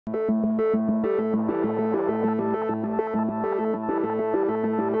Thanks,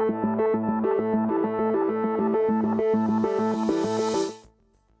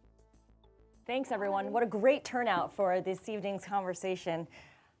 everyone. What a great turnout for this evening's conversation.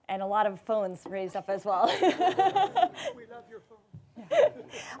 And a lot of phones raised up as well. We love your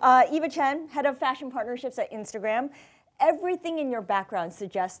phone. Eva Chen, Head of Fashion Partnerships at Instagram. Everything in your background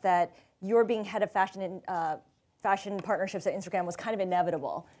suggests that your being Head of Fashion Partnerships at Instagram was kind of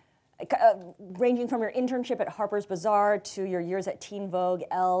inevitable. Ranging from your internship at Harper's Bazaar to your years at Teen Vogue,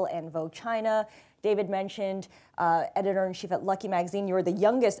 Elle, and Vogue China. David mentioned editor-in-chief at Lucky Magazine. You were the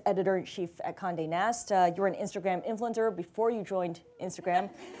youngest editor-in-chief at Condé Nast. You were an Instagram influencer before you joined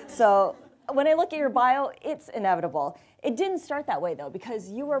Instagram. So when I look at your bio, it's inevitable. It didn't start that way, though,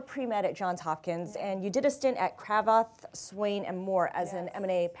 because you were pre-med at Johns Hopkins, and you did a stint at Cravath, Swaine, and Moore as an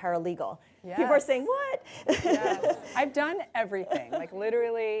M&A paralegal. Yes. People are saying, what? Yes. I've done everything, like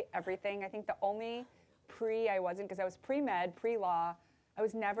literally everything. I think the only I wasn't, because I was pre-med, pre-law. I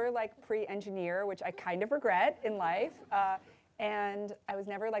was never like pre-engineer, which I kind of regret in life. And I was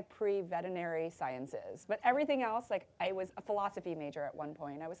never like pre-veterinary sciences. But everything else, like I was a philosophy major at one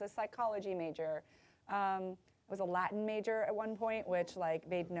point. I was a psychology major. I was a Latin major at one point, which like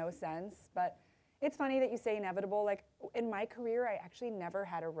made no sense. But it's funny that you say inevitable. Like in my career, I actually never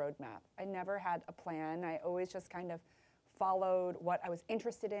had a roadmap. I never had a plan. I always just kind of followed what I was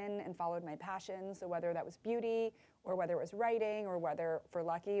interested in and followed my passion. So whether that was beauty or whether it was writing or whether, for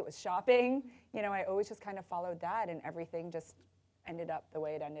Lucky, it was shopping, you know, I always just kind of followed that, and everything just ended up the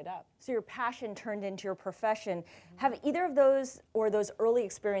way it ended up. So your passion turned into your profession. Mm-hmm. Have either of those or those early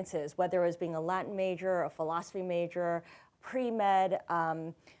experiences, whether it was being a Latin major, a philosophy major, pre-med,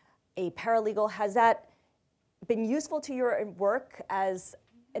 a paralegal, has that been useful to your work as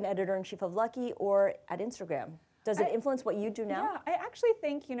an editor-in-chief of Lucky or at Instagram? Does it influence what you do now? Yeah, I actually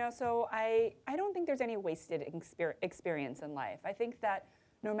think, you know, so I don't think there's any wasted experience in life. I think that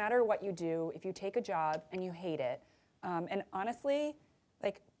no matter what you do, if you take a job and you hate it, and honestly,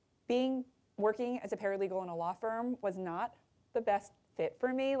 like working as a paralegal in a law firm was not the best fit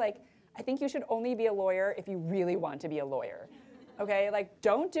for me. Like, I think you should only be a lawyer if you really want to be a lawyer. Okay, like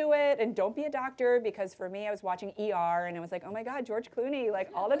don't do it and don't be a doctor, because for me, I was watching ER and I was like, oh my God, George Clooney, like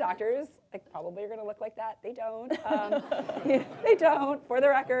all the doctors like probably are gonna look like that. They don't. They don't, for the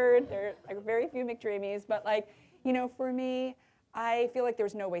record. There are very few McDreamies, but like, you know, for me, I feel like there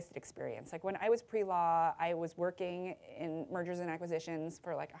was no wasted experience. Like when I was pre-law, I was working in mergers and acquisitions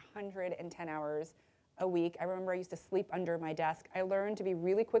for like 110 hours a week. I remember I used to sleep under my desk. I learned to be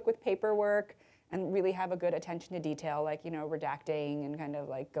really quick with paperwork and really have a good attention to detail, like, you know, redacting and kind of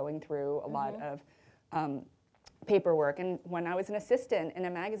like going through a lot of paperwork. And when I was an assistant in a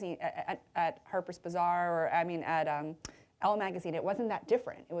magazine at Harper's Bazaar, or I mean at Elle magazine, it wasn't that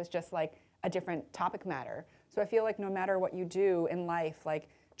different. It was just like a different topic matter. So I feel like no matter what you do in life, like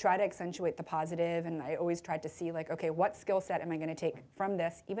try to accentuate the positive. And I always tried to see like, okay, what skill set am I gonna take from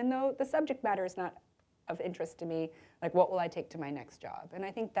this? Even though the subject matter is not of interest to me, like what will I take to my next job? And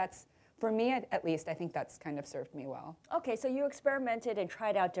I think that's, for me at least, I think that's kind of served me well. Okay, so you experimented and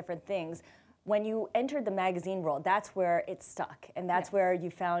tried out different things. When you entered the magazine world, that's where it stuck, and that's where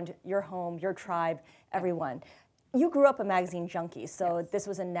you found your home, your tribe, everyone. You grew up a magazine junkie, so this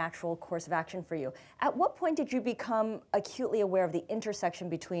was a natural course of action for you. At what point did you become acutely aware of the intersection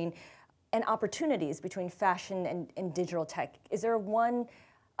between and opportunities between fashion and digital tech? Is there one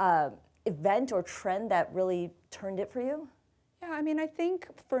event or trend that really turned it for you? Yeah, I mean, I think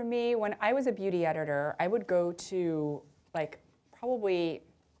for me, when I was a beauty editor, I would go to like probably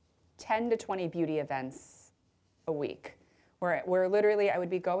 10 to 20 beauty events a week, where literally I would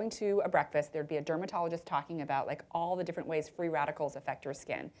be going to a breakfast, there'd be a dermatologist talking about like all the different ways free radicals affect your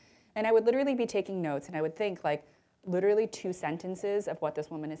skin. And I would literally be taking notes, and I would think like literally 2 sentences of what this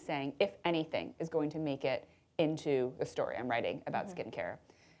woman is saying, if anything, is going to make it into the story I'm writing about skincare.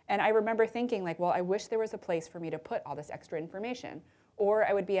 And I remember thinking like, well, I wish there was a place for me to put all this extra information. Or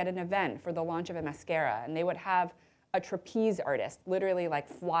I would be at an event for the launch of a mascara, and they would have a trapeze artist literally like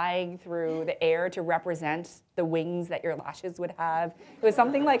flying through the air to represent the wings that your lashes would have. It was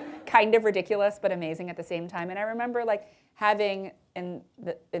something like kind of ridiculous but amazing at the same time. And I remember like having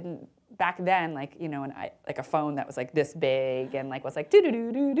back then, like, you know, like a phone that was like this big and like was like do do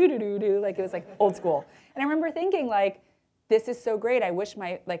do do do do do, like it was like old school. And I remember thinking like, this is so great. I wish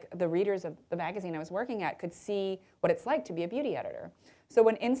the readers of the magazine I was working at could see what it's like to be a beauty editor. So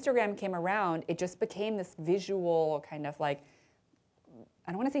when Instagram came around, it just became this visual kind of like,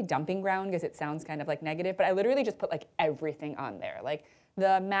 I don't want to say dumping ground because it sounds kind of like negative, but I literally just put like everything on there. Like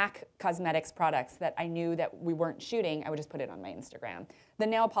The MAC Cosmetics products that I knew that we weren't shooting, I would just put it on my Instagram. The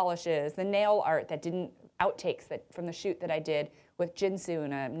nail polishes, the nail art that didn't, outtakes that from the shoot that I did with Jinsu,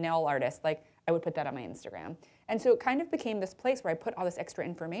 a nail artist, like I would put that on my Instagram. And so it kind of became this place where I put all this extra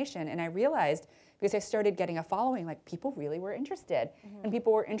information, and I realized, because I started getting a following, like people really were interested. And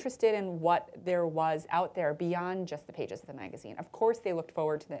people were interested in what there was out there beyond just the pages of the magazine. Of course they looked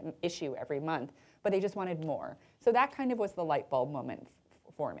forward to the issue every month, but they just wanted more. So that kind of was the light bulb moment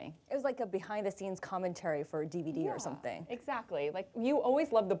for me. It was like a behind-the-scenes commentary for a DVD or something. Exactly. Like you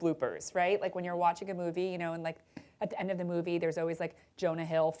always love the bloopers, right? Like when you're watching a movie, you know, and like at the end of the movie, there's always like Jonah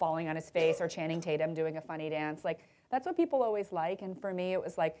Hill falling on his face or Channing Tatum doing a funny dance. Like that's what people always like. And for me, it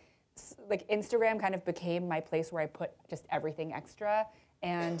was like Instagram kind of became my place where I put just everything extra.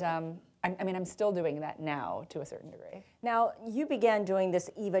 And I mean, I'm still doing that now to a certain degree. Now, you began doing this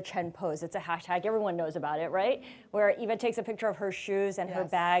Eva Chen pose. It's a hashtag. Everyone knows about it, right? Where Eva takes a picture of her shoes and her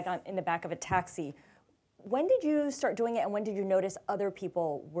bag in the back of a taxi. When did you start doing it, and when did you notice other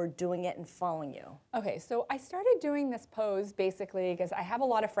people were doing it and following you? Okay, so I started doing this pose basically because I have a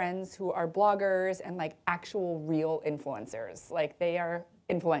lot of friends who are bloggers and like actual real influencers. Like they are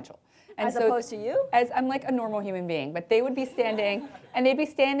influential. And as opposed to you? As I'm like a normal human being, but they would be standing, and they'd be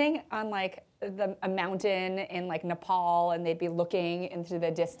standing on like a mountain in like Nepal, and they'd be looking into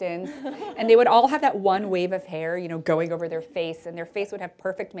the distance, and they would all have that one wave of hair, you know, going over their face, and their face would have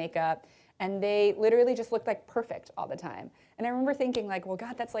perfect makeup, and they literally just looked like perfect all the time. And I remember thinking like, well,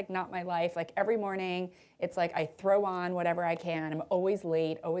 God, that's like not my life. Like every morning, it's like I throw on whatever I can. I'm always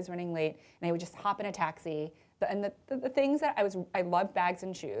late, always running late, and I would just hop in a taxi. And the things that I love bags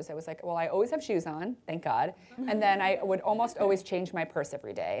and shoes. I was like, well, I always have shoes on, thank God. And then I would almost always change my purse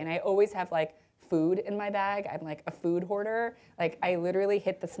every day. And I always have like food in my bag. I'm like a food hoarder. Like I literally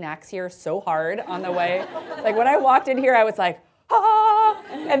hit the snacks here so hard on the way. Like when I walked in here, I was like, ah!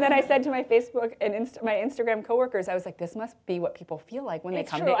 And then I said to my Facebook and my Instagram coworkers, I was like, this must be what people feel like when they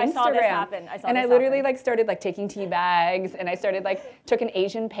come to Instagram. I saw this happen. I literally like started like taking tea bags, and I started like took an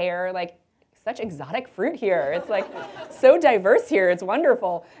Asian pear, like such exotic fruit here. It's like so diverse here. It's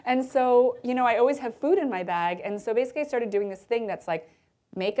wonderful. And so, you know, I always have food in my bag. And so basically I started doing this thing that's like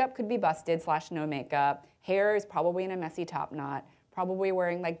makeup could be busted / no makeup. Hair is probably in a messy top knot. Probably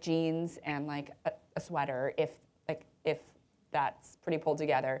wearing like jeans and like a sweater if that's pretty pulled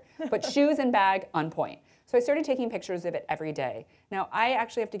together. But shoes and bag on point. So I started taking pictures of it every day. Now I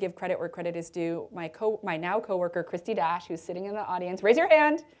actually have to give credit where credit is due. My now coworker, Christy Dash, who's sitting in the audience, raise your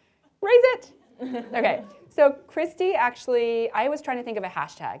hand. Raise it. Okay, so Christy actually, I was trying to think of a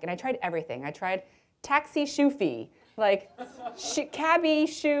hashtag, and I tried everything. I tried taxi shoe fee, like cabbie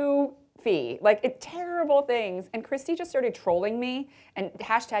shoe fee, like terrible things. And Christy just started trolling me and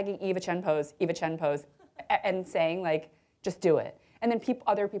hashtagging Eva Chen pose, and saying like, just do it. And then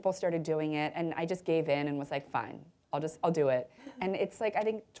other people started doing it, and I just gave in and was like, fine, I'll do it. And it's like, I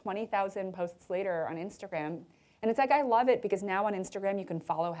think 20,000 posts later on Instagram. And it's like, I love it because now on Instagram you can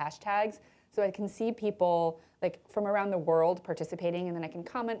follow hashtags. So I can see people like from around the world participating, and then I can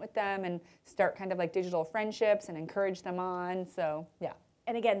comment with them and start kind of like digital friendships and encourage them on. So yeah.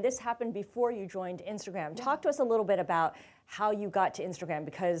 And again, this happened before you joined Instagram. Talk to us a little bit about how you got to Instagram,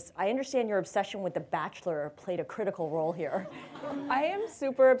 because I understand your obsession with The Bachelor played a critical role here. I am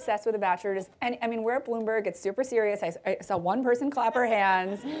super obsessed with The Bachelor. And I mean, we're at Bloomberg, it's super serious. I saw one person clap her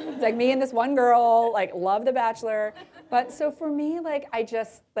hands. It's like me and this one girl, like love The Bachelor. But so for me, like I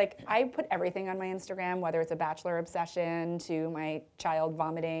put everything on my Instagram, whether it's a Bachelor obsession to my child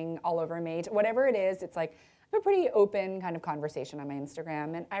vomiting all over me, to whatever it is, it's like, a pretty open kind of conversation on my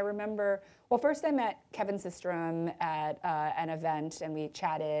Instagram. And I remember, well, first I met Kevin Systrom at an event, and we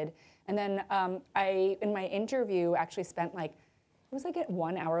chatted. And then in my interview, actually spent like, it was like a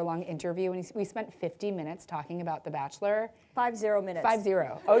 1 hour long interview, and we spent 50 minutes talking about The Bachelor. 50 minutes. 50.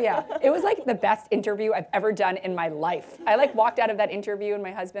 Oh yeah. It was like the best interview I've ever done in my life. I like walked out of that interview, and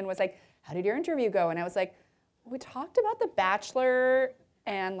my husband was like, how did your interview go? And I was like, we talked about The Bachelor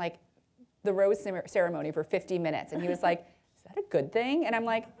and like the rose ceremony for 50 minutes. And he was like, is that a good thing? And I'm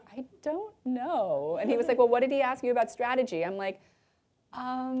like, I don't know. And he was like, well, what did he ask you about strategy? I'm like,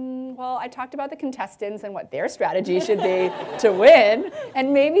 well, I talked about the contestants and what their strategy should be to win.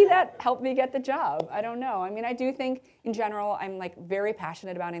 And maybe that helped me get the job. I don't know. I mean, I do think in general, I'm like very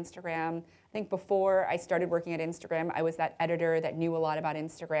passionate about Instagram. I think before I started working at Instagram, I was that editor that knew a lot about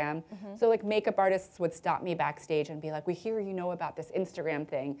Instagram. So like makeup artists would stop me backstage and be like, we hear you know about this Instagram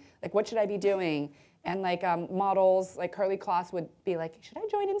thing. Like, what should I be doing? And like models, like Carly Kloss would be like, should I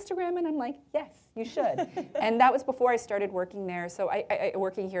join Instagram? And I'm like, yes, you should. And that was before I started working there, so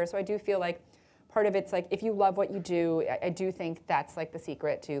working here. So I do feel like part of it's like, if you love what you do, I do think that's like the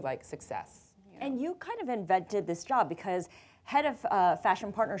secret to like success. And you kind of invented this job because head of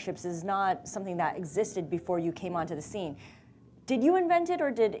fashion partnerships is not something that existed before you came onto the scene. Did you invent it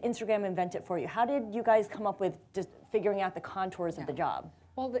or did Instagram invent it for you? How did you guys come up with just figuring out the contours of the job?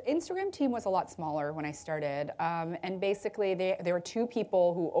 Well, the Instagram team was a lot smaller when I started, and basically there were 2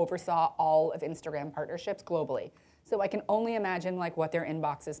 people who oversaw all of Instagram partnerships globally. So I can only imagine like what their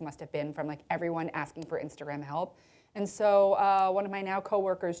inboxes must have been from like everyone asking for Instagram help. And so one of my now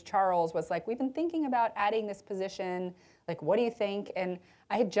coworkers, Charles, was like, we've been thinking about adding this position. Like, what do you think? And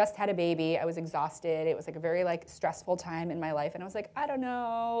I had just had a baby. I was exhausted. It was like a very like stressful time in my life. And I was like, I don't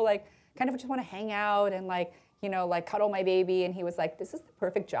know, like kind of just want to hang out and like, you know, like cuddle my baby. And he was like, this is the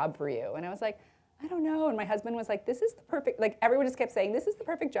perfect job for you. And I was like, I don't know. And my husband was like, this is the perfect, like everyone just kept saying, this is the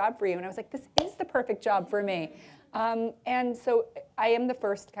perfect job for you. And I was like, this is the perfect job for me. And so I am the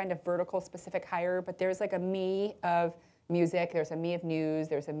first kind of vertical specific hire, but there's like a me of music, there's a me of news,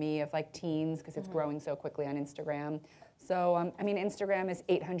 there's a me of like teens, because it's growing so quickly on Instagram. So, I mean, Instagram is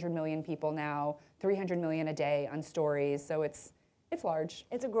 800 million people now, 300 million a day on stories, so it's large.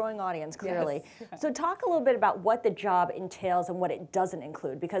 It's a growing audience, clearly. Yes. So talk a little bit about what the job entails and what it doesn't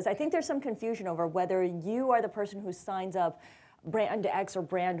include, because I think there's some confusion over whether you are the person who signs up brand X or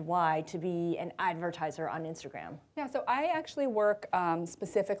brand Y to be an advertiser on Instagram. Yeah, so I actually work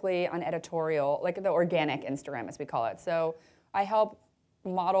specifically on editorial, like the organic Instagram as we call it. So I help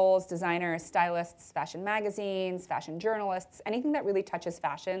models, designers, stylists, fashion magazines, fashion journalists, anything that really touches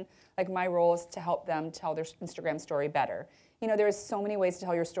fashion. Like my role is to help them tell their Instagram story better. You know, there's so many ways to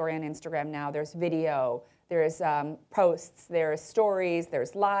tell your story on Instagram now. There's video, there's posts, there's stories,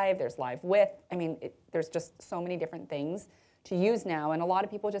 there's live with. I mean, there's just so many different things to use now, and a lot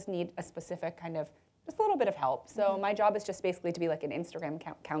of people just need a specific kind of, just a little bit of help. So my job is just basically to be like an Instagram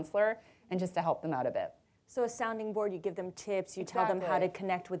counselor and just to help them out a bit. So a sounding board, you give them tips, you tell them how to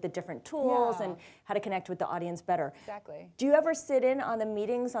connect with the different tools and how to connect with the audience better. Exactly. Do you ever sit in on the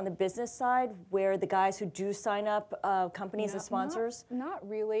meetings on the business side where the guys who do sign up companies as sponsors? Not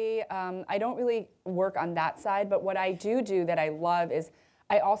really. I don't really work on that side, but what I do that I love is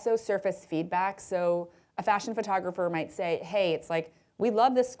I also surface feedback. So a fashion photographer might say, hey, it's like, we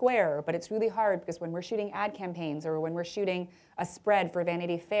love this square, but it's really hard because when we're shooting ad campaigns or when we're shooting a spread for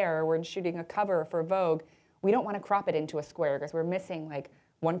Vanity Fair or we're shooting a cover for Vogue, we don't want to crop it into a square because we're missing like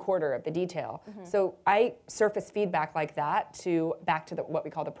 1/4 of the detail. So I surface feedback like that back to what we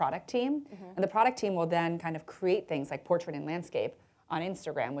call the product team. And the product team will then kind of create things like portrait and landscape on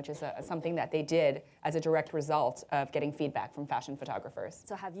Instagram, which is something that they did as a direct result of getting feedback from fashion photographers.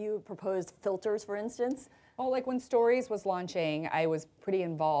 So have you proposed filters, for instance? Well, like when Stories was launching, I was pretty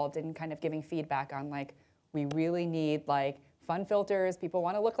involved in kind of giving feedback on like, we really need like fun filters. People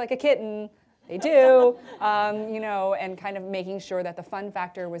want to look like a kitten. They do, you know, and kind of making sure that the fun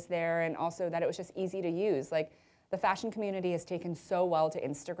factor was there and also that it was just easy to use. Like the fashion community has taken so well to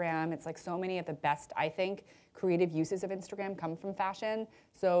Instagram. It's like so many of the best, I think, creative uses of Instagram come from fashion.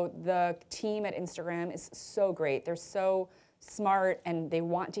 So the team at Instagram is so great. They're so smart and they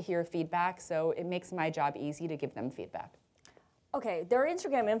want to hear feedback. So it makes my job easy to give them feedback. Okay, there are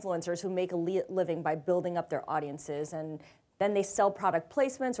Instagram influencers who make a living by building up their audiences, and then they sell product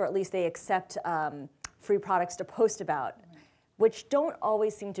placements, or at least they accept free products to post about, which don't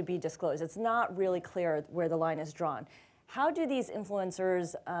always seem to be disclosed. It's not really clear where the line is drawn. How do these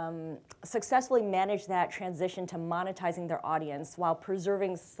influencers successfully manage that transition to monetizing their audience while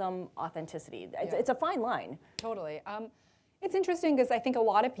preserving some authenticity? It's a fine line. Totally. It's interesting because I think a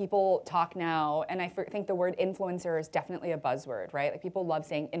lot of people talk now, and I think the word influencer is definitely a buzzword, right? Like people love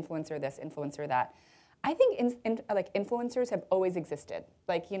saying influencer this, influencer that. I think like influencers have always existed.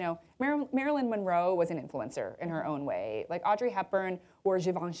 Like, you know, Marilyn Monroe was an influencer in her own way. Like Audrey Hepburn wore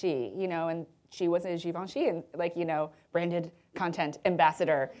Givenchy, you know, and she was a Givenchy and like, you know, branded content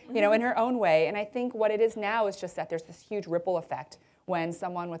ambassador, you know, in her own way. And I think what it is now is just that there's this huge ripple effect when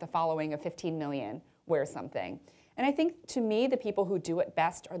someone with a following of 15 million wears something. And I think to me, the people who do it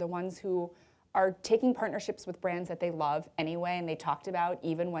best are the ones who are taking partnerships with brands that they love anyway and they talked about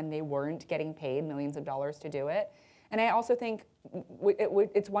even when they weren't getting paid millions of dollars to do it. And I also think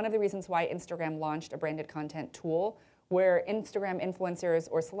it's one of the reasons why Instagram launched a branded content tool where Instagram influencers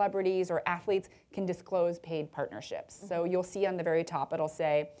or celebrities or athletes can disclose paid partnerships. So you'll see on the very top, it'll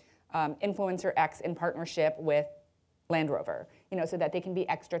say influencer X in partnership with Land Rover, you know, so that they can be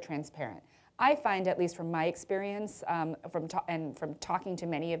extra transparent. I find, at least from my experience, from talking to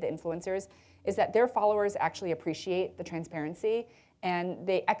many of the influencers, is that their followers actually appreciate the transparency and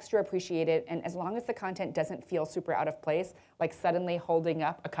they extra appreciate it. And as long as the content doesn't feel super out of place, like suddenly holding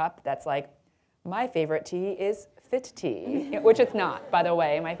up a cup that's like My favorite tea is fit tea, which it's not, by the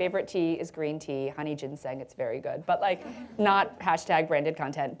way. My favorite tea is green tea, honey ginseng, it's very good. But like, not hashtag branded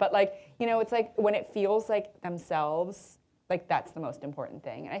content. But like, you know, it's like when it feels like themselves, like that's the most important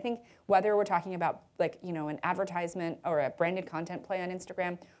thing. And I think whether we're talking about like, you know, an advertisement or a branded content play on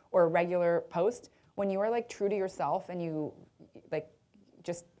Instagram or a regular post, when you are like true to yourself and you like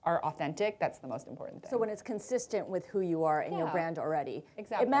just are authentic, that's the most important thing. So when it's consistent with who you are and your brand already,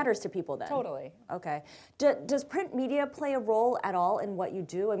 exactly. It matters to people then. Totally. Okay. Does print media play a role at all in what you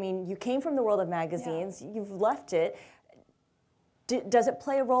do? I mean, you came from the world of magazines, you've left it. Does it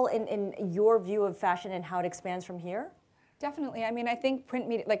play a role in your view of fashion and how it expands from here? Definitely. I mean, I think print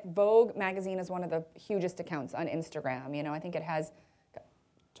media, like Vogue magazine is one of the hugest accounts on Instagram. You know, I think it has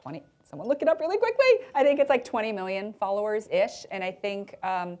 20, someone look it up really quickly. I think it's like 20 million followers-ish. And I think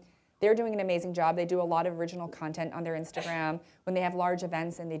they're doing an amazing job. They do a lot of original content on their Instagram. When they have large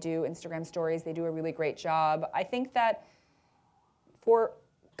events and they do Instagram stories, they do a really great job. I think that for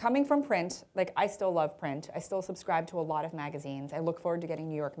coming from print, like I still love print. I still subscribe to a lot of magazines. I look forward to getting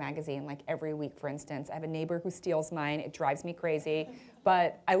New York Magazine like every week, for instance. I have a neighbor who steals mine. It drives me crazy.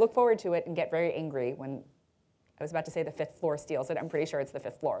 But I look forward to it and get very angry when I was about to say the fifth floor steals it. I'm pretty sure it's the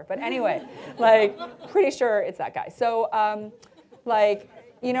fifth floor. But anyway, like pretty sure it's that guy. So like,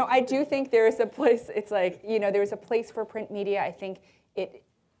 you know, I do think there is a place, it's like, you know, there's a place for print media. I think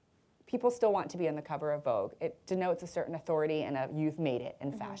people still want to be on the cover of Vogue. It denotes a certain authority and you've made it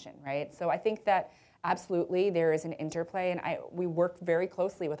in fashion, right? So I think that absolutely there is an interplay, and we work very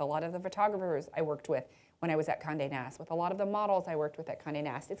closely with a lot of the photographers I worked with when I was at Condé Nast, with a lot of the models I worked with at Condé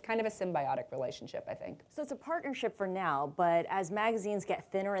Nast. It's kind of a symbiotic relationship, I think. So it's a partnership for now, but as magazines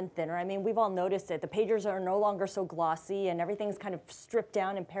get thinner and thinner, I mean, we've all noticed it. The pages are no longer so glossy and everything's kind of stripped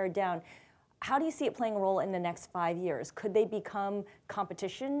down and pared down. How do you see it playing a role in the next 5 years? Could they become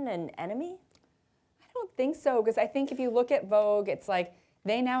competition and enemy? I don't think so, because I think if you look at Vogue, it's like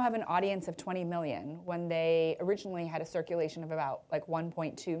they now have an audience of 20 million when they originally had a circulation of about like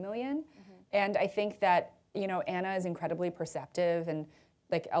 1.2 million. And I think that, you know, Anna is incredibly perceptive, and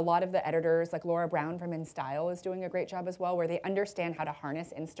like a lot of the editors, like Laura Brown from InStyle is doing a great job as well, where they understand how to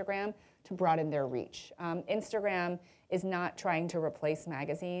harness Instagram to broaden their reach. Instagram is not trying to replace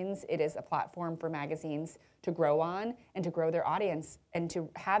magazines. It is a platform for magazines to grow on and to grow their audience and to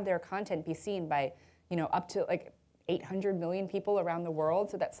have their content be seen by, you know, up to like 800 million people around the world,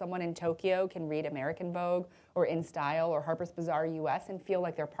 so that someone in Tokyo can read American Vogue or InStyle or Harper's Bazaar US and feel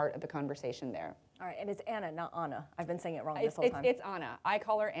like they're part of the conversation there. All right, and it's Anna, not Anna. I've been saying it wrong this whole time. It's Anna. I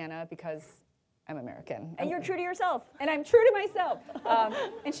call her Anna because I'm American. And you're true to yourself. And I'm true to myself.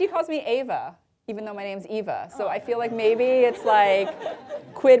 And she calls me Ava, even though my name's Eva. So I feel like maybe it's like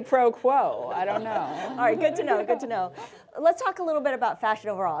quid pro quo. I don't know. All right, good to know, good to know. Let's talk a little bit about fashion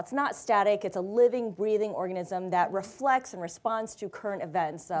overall. It's not static, it's a living, breathing organism that reflects and responds to current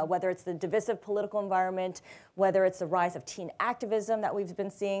events, whether it's the divisive political environment, whether it's the rise of teen activism that we've been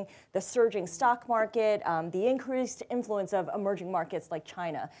seeing, the surging stock market, the increased influence of emerging markets like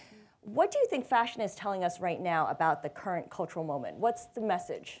China. What do you think fashion is telling us right now about the current cultural moment? What's the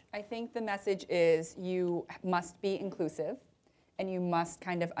message? I think the message is you must be inclusive, and you must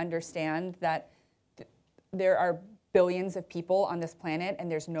kind of understand that there are billions of people on this planet, and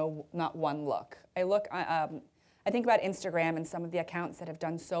there's not one look. I think about Instagram and some of the accounts that have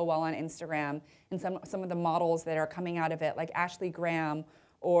done so well on Instagram, and some of the models that are coming out of it, like Ashley Graham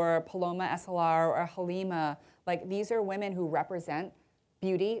or Paloma Escolar or Halima. Like, these are women who represent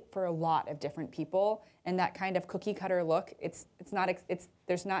beauty for a lot of different people, and that kind of cookie cutter look,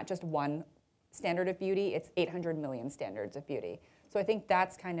 there's not just one standard of beauty, it's 800 million standards of beauty. So I think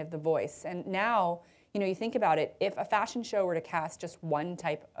that's kind of the voice. And now, you know, you think about it, if a fashion show were to cast just one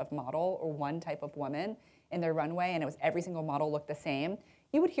type of model or one type of woman in their runway, and it was every single model looked the same,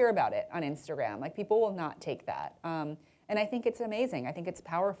 you would hear about it on Instagram. Like, people will not take that. And I think it's amazing. I think it's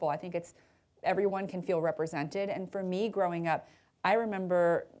powerful. I think everyone can feel represented. And for me growing up, I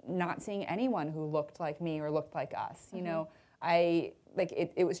remember not seeing anyone who looked like me or looked like us. You know,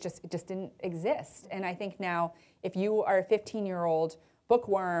 it just didn't exist. And I think now, if you are a 15-year-old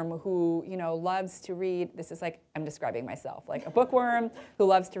bookworm who, you know, loves to read, this is like, I'm describing myself, like a bookworm who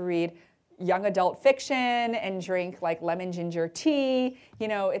loves to read young adult fiction and drink like lemon ginger tea, you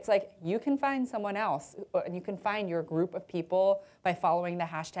know, it's like you can find someone else, and you can find your group of people by following the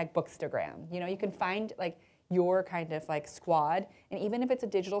hashtag Bookstagram. You know, you can find like your kind of like squad, and even if it's a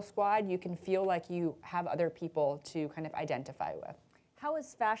digital squad, you can feel like you have other people to kind of identify with. How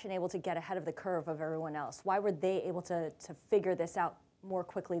is fashion able to get ahead of the curve of everyone else? Why were they able to figure this out more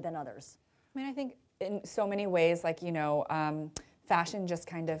quickly than others? I mean, I think in so many ways, like, you know, fashion just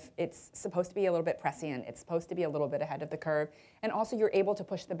kind of, it's supposed to be a little bit prescient. It's supposed to be a little bit ahead of the curve. And also you're able to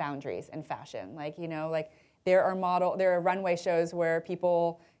push the boundaries in fashion. Like, you know, like there are runway shows where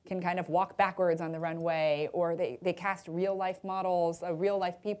people can kind of walk backwards on the runway, or they cast real life models, real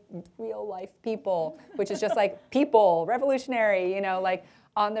life people, which is just like people, revolutionary, you know, like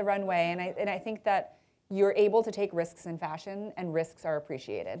on the runway. And I think that you're able to take risks in fashion, and risks are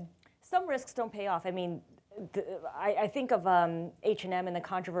appreciated. Some risks don't pay off. I mean, I think of H&M and the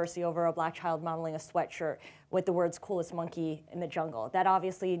controversy over a black child modeling a sweatshirt with the words "coolest monkey in the jungle." That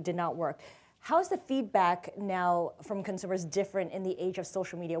obviously did not work. How's the feedback now from consumers different in the age of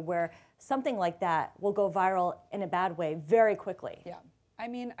social media, where something like that will go viral in a bad way very quickly? Yeah, I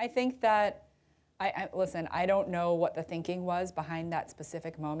mean, I think that, listen, I don't know what the thinking was behind that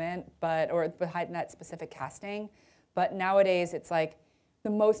specific moment, or behind that specific casting, but nowadays it's like, the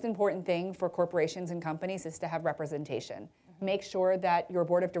most important thing for corporations and companies is to have representation. Make sure that your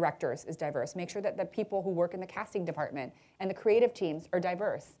board of directors is diverse. Make sure that the people who work in the casting department and the creative teams are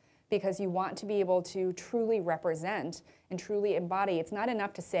diverse, because you want to be able to truly represent and truly embody. It's not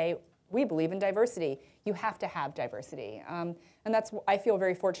enough to say, we believe in diversity. You have to have diversity. And I feel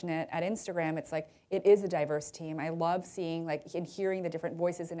very fortunate at Instagram. It's like, it is a diverse team. I love seeing and hearing the different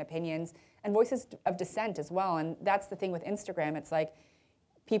voices and opinions, and voices of dissent as well. And that's the thing with Instagram. It's like,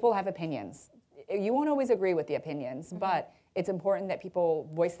 people have opinions. You won't always agree with the opinions, but it's important that people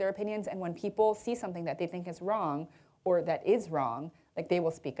voice their opinions, and when people see something that they think is wrong or that is wrong, like, they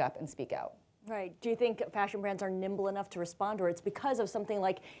will speak up and speak out. Right. Do you think fashion brands are nimble enough to respond, or it's because of something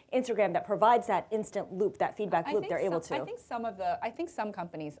like Instagram that provides that instant loop, that feedback loop, they're able to? I think some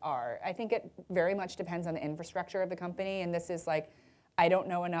companies are. I think it very much depends on the infrastructure of the company, and this is like, I don't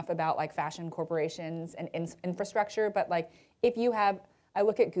know enough about like fashion corporations and infrastructure, but like, if you have, I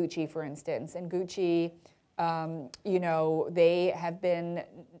look at Gucci, for instance, and Gucci, you know, they have been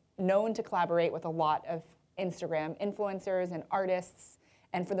known to collaborate with a lot of Instagram influencers and artists,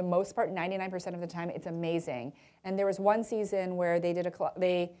 and for the most part, 99% of the time, it's amazing. And there was one season where they did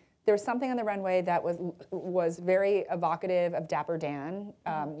there was something on the runway that was very evocative of Dapper Dan,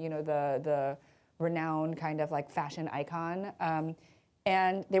 you know, the renowned kind of like fashion icon,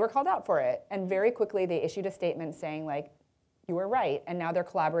 and they were called out for it. And very quickly, they issued a statement saying like, you were right, and now they're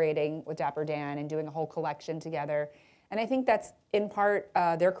collaborating with Dapper Dan and doing a whole collection together. And I think that's in part,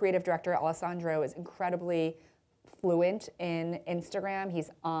 their creative director, Alessandro, is incredibly fluent in Instagram.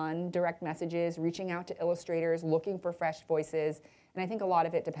 He's on direct messages, reaching out to illustrators, looking for fresh voices. And I think a lot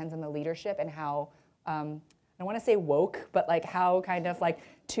of it depends on the leadership and how, I don't want to say woke, but like how kind of like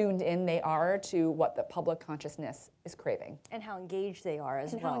tuned in they are to what the public consciousness is craving. And how engaged they are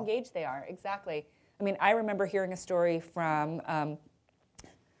as well. And how engaged they are, exactly. I mean, I remember hearing a story from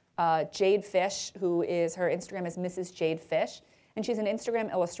Jade Fish, who is, her Instagram is Mrs. Jade Fish, and she's an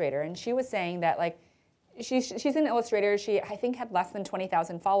Instagram illustrator. And she was saying that like, she's an illustrator. She, I think, had less than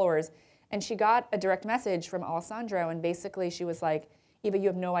 20,000 followers. And she got a direct message from Alessandro, and basically she was like, Eva, you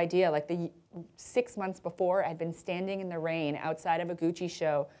have no idea. Like 6 months before, I'd been standing in the rain outside of a Gucci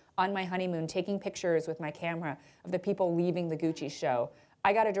show on my honeymoon, taking pictures with my camera of the people leaving the Gucci show.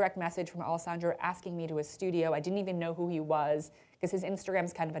 I got a direct message from Alessandro asking me to his studio. I didn't even know who he was, because his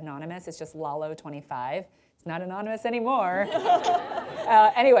Instagram's kind of anonymous. It's just Lalo25. It's not anonymous anymore.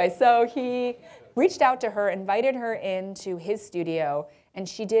 Anyway, so he reached out to her, invited her into his studio, and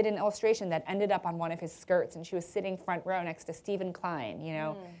she did an illustration that ended up on one of his skirts, and she was sitting front row next to Stephen Klein, you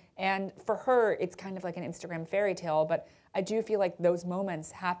know? And for her, it's kind of like an Instagram fairy tale, but I do feel like those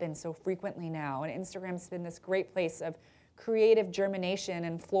moments happen so frequently now, and Instagram's been this great place of creative germination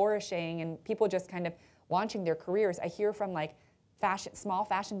and flourishing, and people just kind of launching their careers. I hear from like small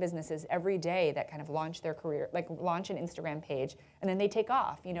fashion businesses every day that kind of launch their career, like launch an Instagram page, and then they take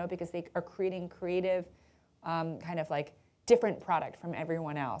off, you know, because they are creating creative, kind of like different product from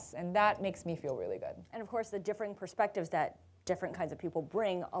everyone else, and that makes me feel really good. And of course, the differing perspectives that different kinds of people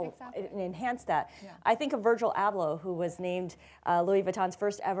bring Exactly. and enhance that. Yeah. I think of Virgil Abloh, who was named Louis Vuitton's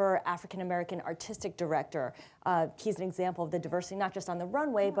first ever African-American artistic director. He's an example of the diversity, not just on the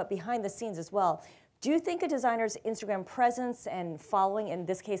runway, but behind the scenes as well. Do you think a designer's Instagram presence and following, in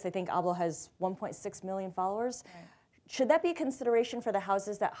this case, I think Abloh has 1.6 million followers, right, should that be a consideration for the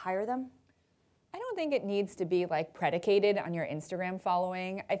houses that hire them? I don't think it needs to be like predicated on your Instagram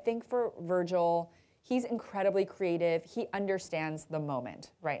following. I think for Virgil, he's incredibly creative. He understands the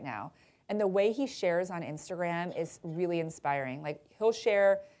moment right now. And the way he shares on Instagram is really inspiring. Like, he'll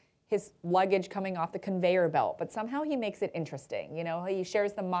share his luggage coming off the conveyor belt, but somehow he makes it interesting. You know, he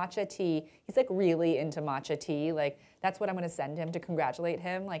shares the matcha tea. He's like really into matcha tea. Like that's what I'm gonna send him to congratulate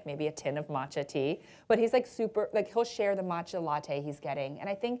him, like maybe a tin of matcha tea. But he's like super, like he'll share the matcha latte he's getting. And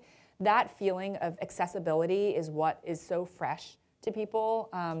I think that feeling of accessibility is what is so fresh to people.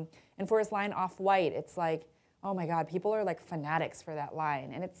 And for his line Off-White, it's like, oh my God, people are like fanatics for that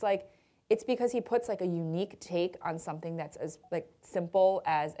line. And it's like, it's because he puts like a unique take on something that's as like simple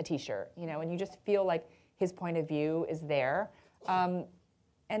as a t-shirt, you know, and you just feel like his point of view is there.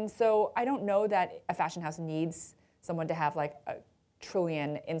 And so I don't know that a fashion house needs someone to have like a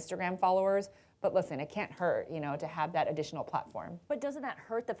trillion Instagram followers, but listen, it can't hurt, you know, to have that additional platform. But doesn't that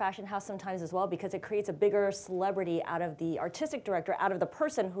hurt the fashion house sometimes as well, because it creates a bigger celebrity out of the artistic director, out of the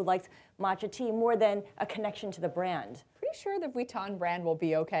person who likes matcha tea more than a connection to the brand? Pretty sure the Vuitton brand will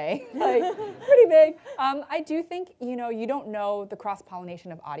be okay, like pretty big. I do think, you know, you don't know the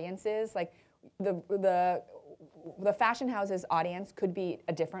cross-pollination of audiences. Like the fashion house's audience could be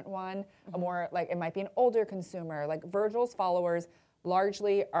a different one, a more like it might be an older consumer. Like Virgil's followers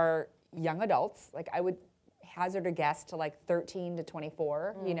largely are young adults. Like I would hazard a guess to like 13 to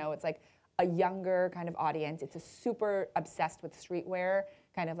 24. You know, it's like a younger kind of audience. It's a super obsessed with streetwear,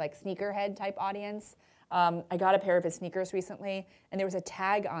 kind of like sneakerhead type audience. I got a pair of his sneakers recently, and there was a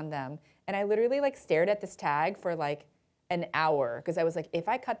tag on them, and I literally like stared at this tag for like an hour because I was like, if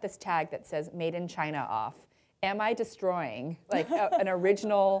I cut this tag that says "Made in China" off, am I destroying like an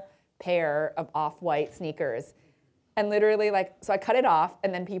original pair of Off-White sneakers? And literally like, so I cut it off,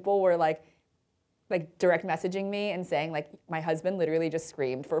 and then people were like direct messaging me and saying like, my husband literally just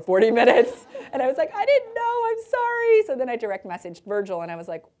screamed for 40 minutes. And I was like, I didn't know, I'm sorry. So then I direct messaged Virgil, and I was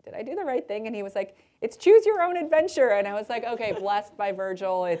like, did I do the right thing? And he was like, it's choose your own adventure. And I was like, okay, blessed by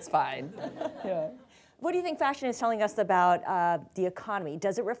Virgil, it's fine. Yeah. What do you think fashion is telling us about the economy?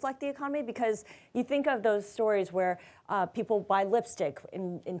 Does it reflect the economy? Because you think of those stories where people buy lipstick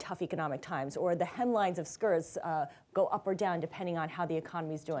in tough economic times, or the hemlines of skirts go up or down depending on how the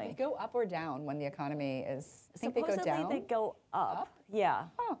economy is doing. They go up or down when the economy is, I think Supposedly they go down? they go up. Yeah.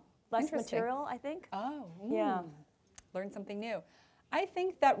 Oh, Less material, I think. Oh, yeah. Learn something new. I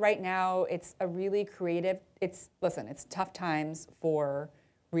think that right now it's a really creative, listen, it's tough times for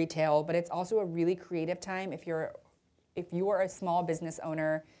retail, but it's also a really creative time if you are a small business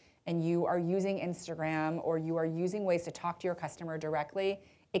owner and you are using Instagram or you are using ways to talk to your customer directly,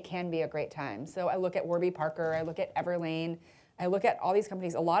 it can be a great time. So I look at Warby Parker, I look at Everlane, I look at all these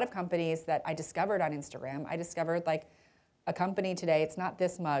companies, a lot of companies that I discovered on Instagram. I discovered like a company today, it's not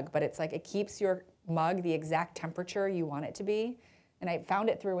this mug, but it's like it keeps your mug the exact temperature you want it to be. And I found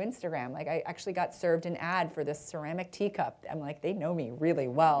it through Instagram. Like I actually got served an ad for this ceramic teacup. I'm like, they know me really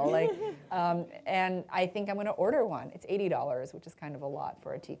well. Like, and I think I'm gonna order one. It's $80, which is kind of a lot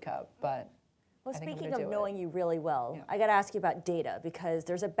for a teacup, but Well, I think I'm speaking gonna of do knowing you really well, Yeah. I got to ask you about data, because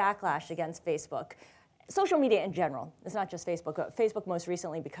there's a backlash against Facebook. Social media in general, it's not just Facebook, but Facebook most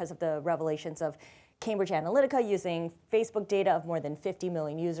recently because of the revelations of Cambridge Analytica using Facebook data of more than 50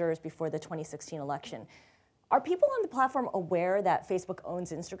 million users before the 2016 election. Are people on the platform aware that Facebook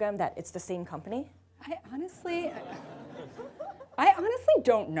owns Instagram, that it's the same company? I honestly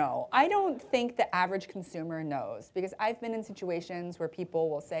don't know. I don't think the average consumer knows, because I've been in situations where people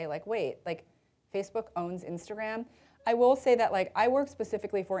will say like, wait, like Facebook owns Instagram. I will say that like I work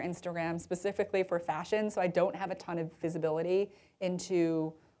specifically for Instagram, specifically for fashion, so I don't have a ton of visibility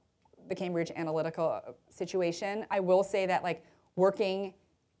into the Cambridge Analytica situation. I will say that like working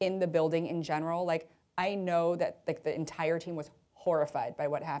in the building in general, like I know that like the entire team was horrified by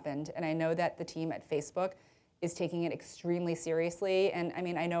what happened, and I know that the team at Facebook is taking it extremely seriously. And I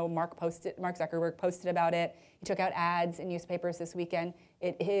mean, I know Mark Zuckerberg posted about it. He took out ads in newspapers this weekend.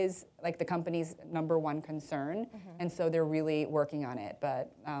 It is like the company's #1 concern, and so they're really working on it.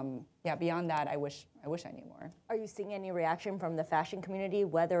 But yeah, beyond that, I wish I knew more. Are you seeing any reaction from the fashion community,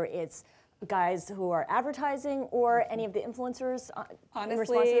 whether it's guys who are advertising or any of the influencers?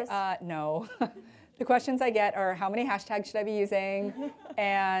 Honestly, no. The questions I get are, how many hashtags should I be using?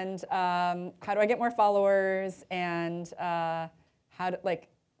 And how do I get more followers? And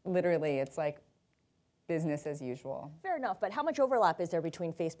literally, it's like business as usual. Fair enough, but how much overlap is there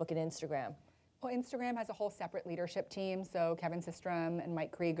between Facebook and Instagram? Well, Instagram has a whole separate leadership team. So Kevin Systrom and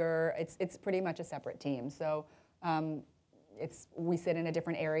Mike Krieger, it's pretty much a separate team. So we sit in a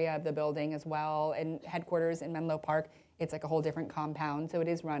different area of the building as well. And headquarters in Menlo Park, it's like a whole different compound. So it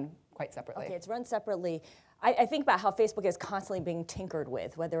is run quite separately. Okay, it's run separately. I think about how Facebook is constantly being tinkered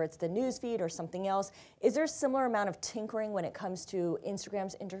with, whether it's the news feed or something else. Is there a similar amount of tinkering when it comes to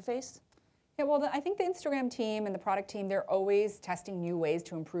Instagram's interface? Yeah, well, I think the Instagram team and the product team, they're always testing new ways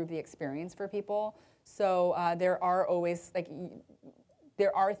to improve the experience for people. So there are always, like,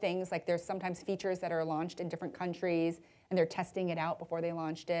 there are things, like there's sometimes features that are launched in different countries and they're testing it out before they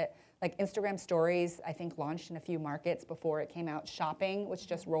launched it. Like Instagram Stories, I think launched in a few markets before it came out. Shopping, which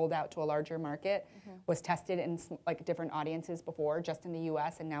just rolled out to a larger market, was tested in like different audiences before, just in the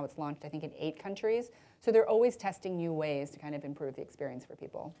US, and now it's launched, I think, in 8 countries. So they're always testing new ways to kind of improve the experience for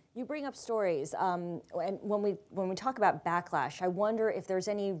people. You bring up stories, and when we talk about backlash, I wonder if there's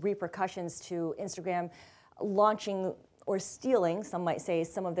any repercussions to Instagram launching or stealing, some might say,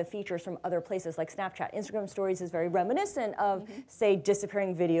 some of the features from other places like Snapchat. Instagram Stories is very reminiscent of, say,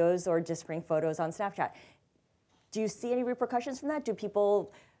 disappearing videos or disappearing photos on Snapchat. Do you see any repercussions from that? Do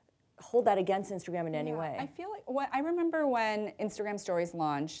people hold that against Instagram in any way? I feel like, I remember when Instagram Stories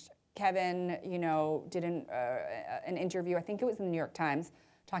launched, Kevin, did an interview, I think it was in the New York Times,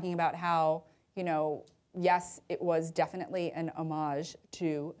 talking about how, yes, it was definitely an homage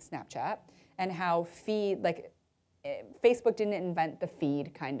to Snapchat, and how Facebook didn't invent the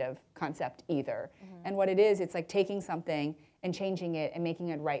feed kind of concept either. And what it is, it's like taking something and changing it and making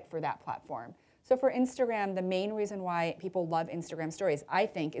it right for that platform. So for Instagram, the main reason why people love Instagram Stories, I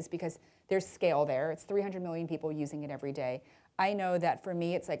think, is because there's scale there. It's 300 million people using it every day. I know that for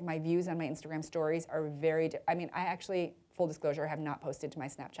me, it's like my views on my Instagram Stories are I actually, full disclosure, have not posted to my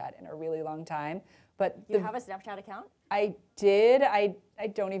Snapchat in a really long time. But you have a Snapchat account? I did. I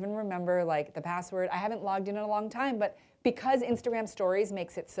don't even remember like the password. I haven't logged in a long time, but because Instagram Stories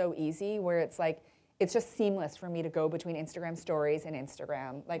makes it so easy, where it's like, it's just seamless for me to go between Instagram Stories and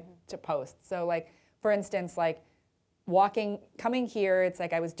Instagram, like to post. So like, for instance, like coming here, it's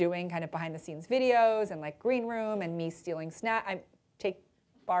like I was doing kind of behind the scenes videos and like green room and me stealing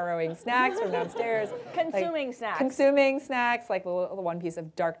borrowing snacks from downstairs. Consuming snacks. Consuming snacks, like the one piece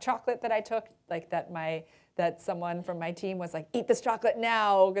of dark chocolate that I took, like that someone from my team was like, eat this chocolate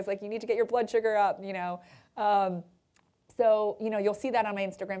now, because like you need to get your blood sugar up, So, you'll see that on my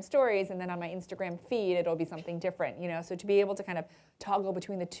Instagram Stories, and then on my Instagram feed, it'll be something different, So to be able to kind of toggle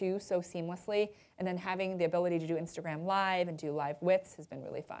between the two so seamlessly, and then having the ability to do Instagram Live and do live wits has been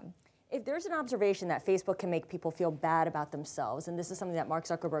really fun. If there's an observation that Facebook can make people feel bad about themselves, and this is something that Mark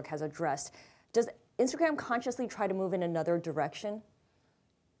Zuckerberg has addressed, does Instagram consciously try to move in another direction?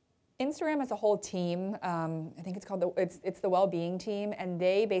 Instagram as a whole team, I think it's called it's the well-being team, and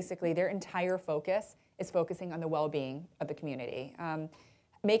they basically, their entire focus is focusing on the well-being of the community.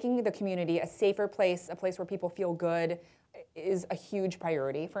 Making the community a safer place, a place where people feel good, is a huge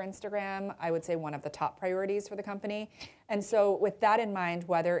priority for Instagram. I would say one of the top priorities for the company. And so with that in mind,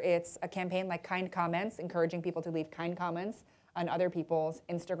 whether it's a campaign like Kind Comments, encouraging people to leave kind comments on other people's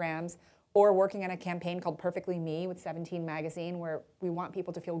Instagrams, or working on a campaign called Perfectly Me with 17 magazine, where we want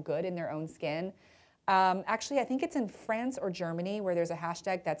people to feel good in their own skin. Actually, I think it's in France or Germany where there's a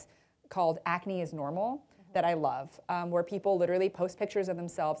hashtag that's called Acne is Normal that I love, where people literally post pictures of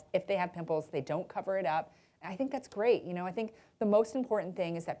themselves. If they have pimples, they don't cover it up. I think that's great. I think the most important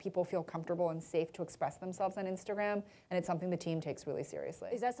thing is that people feel comfortable and safe to express themselves on Instagram, and it's something the team takes really seriously.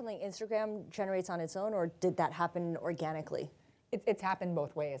 Is that something Instagram generates on its own, or did that happen organically? It's happened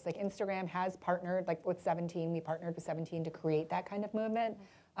both ways. Like Instagram has partnered, like with 17, we partnered with 17 to create that kind of movement,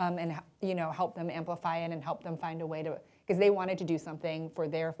 and help them amplify it and help them find a way to, because they wanted to do something for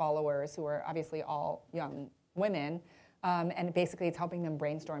their followers who are obviously all young women. And basically it's helping them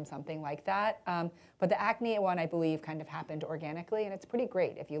brainstorm something like that. But the acne one, I believe, kind of happened organically, and it's pretty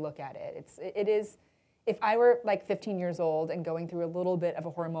great if you look at it. It is, if I were like 15 years old and going through a little bit of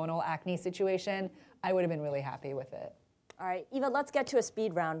a hormonal acne situation, I would have been really happy with it. All right, Eva, let's get to a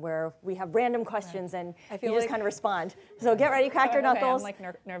speed round where we have random questions and you just like kind of respond. So get ready, crack your knuckles. I'm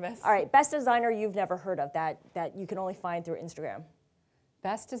like nervous. All right, best designer you've never heard of that you can only find through Instagram.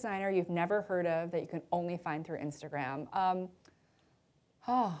 Best designer you've never heard of that you can only find through Instagram.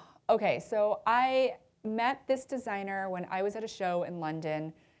 Okay, so I met this designer when I was at a show in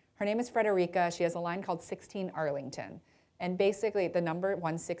London. Her name is Frederica. She has a line called 16 Arlington. And basically the number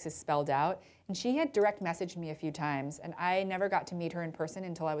 16 is spelled out. And she had direct messaged me a few times, and I never got to meet her in person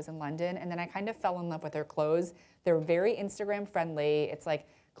until I was in London. And then I kind of fell in love with her clothes. They're very Instagram friendly. It's like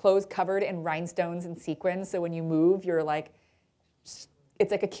clothes covered in rhinestones and sequins. So when you move, you're like,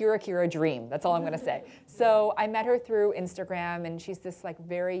 it's like a Kira dream. That's all I'm gonna say. So I met her through Instagram, and she's this like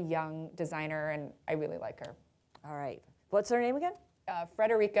very young designer, and I really like her. All right, what's her name again?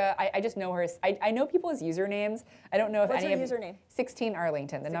 Frederica. I just know her. I know people as usernames. I don't know if what's any her of username? 16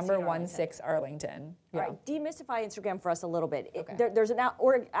 Arlington. The number 16 Arlington. Yeah. All right, demystify Instagram for us a little bit. Okay. There's an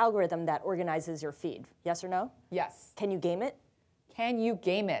algorithm that organizes your feed. Yes or no? Yes. Can you game it? Can you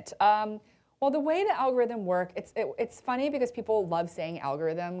game it? Well, the way the algorithm work, it's funny because people love saying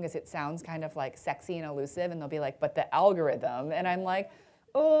algorithm because it sounds kind of like sexy and elusive, and they'll be like, but the algorithm, and I'm like,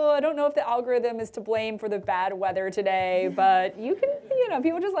 oh, I don't know if the algorithm is to blame for the bad weather today, but you can,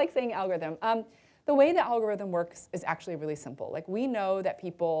 people just like saying algorithm. The way the algorithm works is actually really simple. Like we know that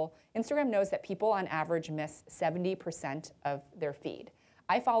Instagram knows that people on average miss 70% of their feed.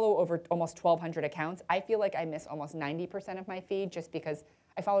 I follow over almost 1,200 accounts. I feel like I miss almost 90% of my feed just because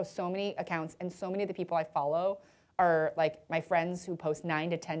I follow so many accounts, and so many of the people I follow are like my friends who post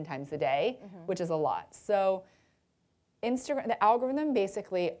 9 to 10 times a day, which is a lot. So Instagram, the algorithm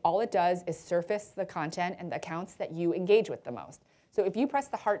basically, all it does is surface the content and the accounts that you engage with the most. So if you press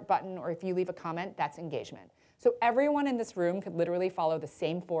the heart button or if you leave a comment, that's engagement. So everyone in this room could literally follow the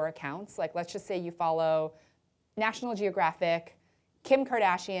same 4 accounts. Like let's just say you follow National Geographic, Kim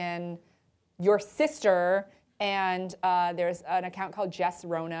Kardashian, your sister, and there's an account called Jess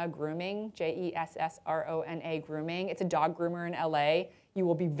Rona Grooming, Jessrona Grooming. It's a dog groomer in LA. You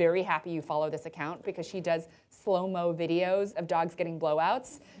will be very happy you follow this account because she does slow-mo videos of dogs getting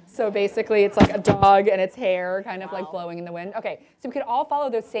blowouts. So basically it's like a dog and its hair kind of like blowing in the wind. Okay, so we could all follow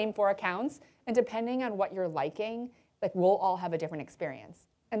those same 4 accounts, and depending on what you're liking, like we'll all have a different experience.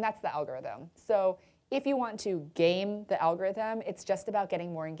 And that's the algorithm. So if you want to game the algorithm, it's just about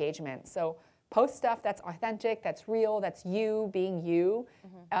getting more engagement. So post stuff that's authentic, that's real, that's you being you.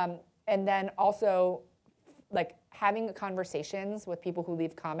 And then also like having conversations with people who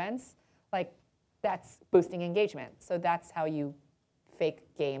leave comments, like that's boosting engagement. So that's how you fake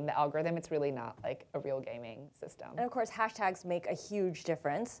game the algorithm. It's really not like a real gaming system. And of course, hashtags make a huge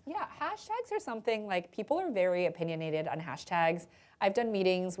difference. Yeah, hashtags are something like people are very opinionated on hashtags. I've done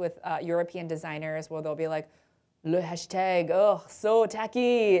meetings with European designers where they'll be like, le hashtag, oh, so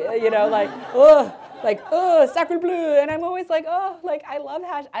tacky, sacre bleu, and I'm always like, oh, like I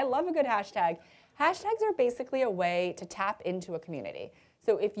love a good hashtag. Hashtags are basically a way to tap into a community.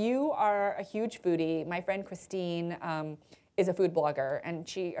 So if you are a huge foodie, my friend Christine is a food blogger, and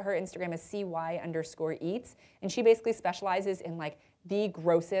her Instagram is cy_eats, and she basically specializes in like the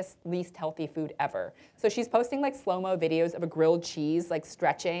grossest, least healthy food ever. So she's posting like slow-mo videos of a grilled cheese like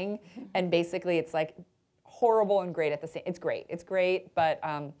stretching, and basically it's like horrible and great at the same. It's great, but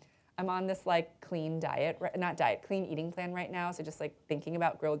I'm on this like clean eating plan right now. So just like thinking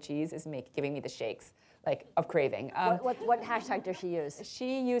about grilled cheese is giving me the shakes like of craving. What hashtag does she use?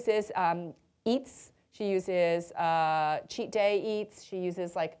 She uses eats. She uses cheat day eats. She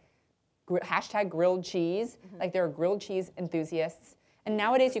uses like hashtag grilled cheese. Like there are grilled cheese enthusiasts. And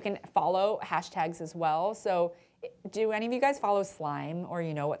nowadays you can follow hashtags as well. So do any of you guys follow slime, or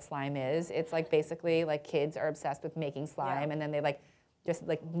you know what slime is? It's like basically like kids are obsessed with making slime, and then they like just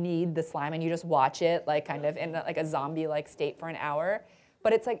like need the slime, and you just watch it like kind of in like a zombie like state for an hour.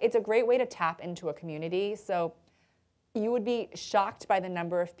 But it's like it's a great way to tap into a community. So you would be shocked by the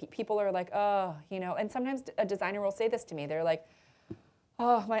number of people are like, oh, and sometimes a designer will say this to me. They're like,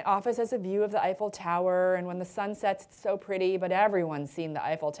 oh, my office has a view of the Eiffel Tower, and when the sun sets, it's so pretty, but everyone's seen the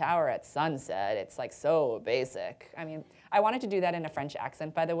Eiffel Tower at sunset. It's like so basic. I mean, I wanted to do that in a French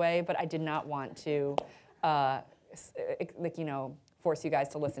accent, by the way, but I did not want to, force you guys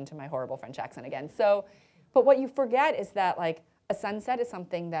to listen to my horrible French accent again. So, but what you forget is that like a sunset is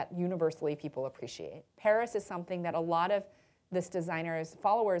something that universally people appreciate. Paris is something that a lot of this designer's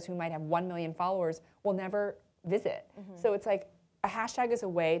followers who might have 1 million followers will never visit. So it's like, a hashtag is a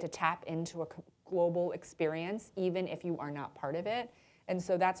way to tap into a global experience, even if you are not part of it. And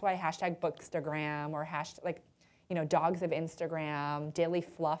so that's why hashtag Bookstagram or Dogs of Instagram, Daily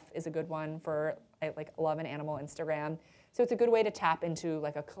Fluff is a good one for like Love and Animal Instagram. So it's a good way to tap into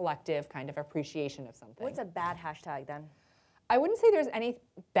like a collective kind of appreciation of something. What's a bad hashtag then? I wouldn't say there's any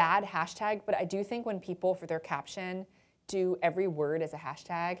bad hashtag, but I do think when people for their caption do every word as a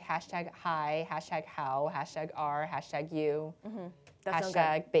hashtag, hashtag hi, hashtag how, hashtag r, hashtag you,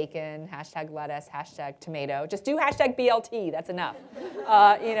 hashtag bacon, hashtag lettuce, hashtag tomato. Just do hashtag BLT, that's enough.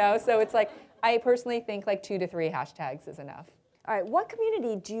 So it's like, I personally think like 2 to 3 hashtags is enough. All right, what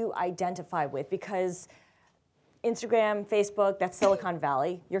community do you identify with? Because Instagram, Facebook, that's Silicon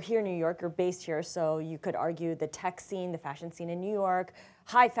Valley. You're here in New York, you're based here, so you could argue the tech scene, the fashion scene in New York,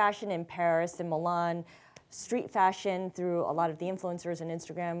 high fashion in Paris and Milan, street fashion through a lot of the influencers on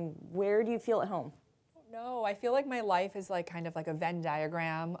Instagram. Where do you feel at home? No, I feel like my life is like kind of like a Venn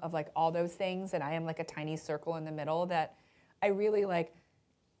diagram of like all those things, and I am like a tiny circle in the middle that I really like.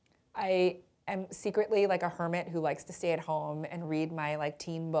 I am secretly like a hermit who likes to stay at home and read my like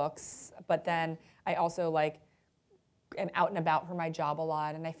teen books, but then I also like am out and about for my job a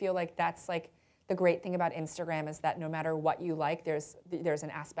lot, and I feel like that's the great thing about Instagram is that no matter what you like, there's an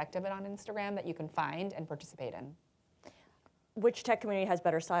aspect of it on Instagram that you can find and participate in. Which tech community has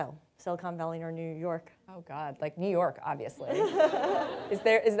better style, Silicon Valley or New York? Oh God, like New York, obviously. Is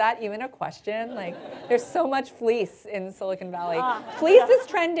that even a question? Like, there's so much fleece in Silicon Valley. Fleece is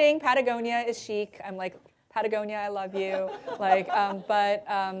trending. Patagonia is chic. I'm like, Patagonia, I love you. Like, but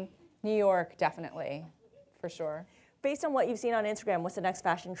New York, definitely, for sure. Based on what you've seen on Instagram, what's the next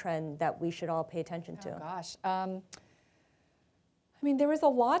fashion trend that we should all pay attention to? Oh gosh. I mean, there was a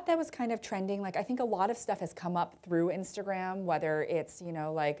lot that was kind of trending. Like, I think a lot of stuff has come up through Instagram, whether it's, you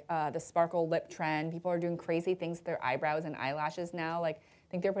know, like the sparkle lip trend. People are doing crazy things with their eyebrows and eyelashes now. Like, I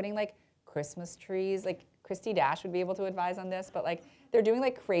think they're putting like Christmas trees. Like, Christy Dash would be able to advise on this, but like, they're doing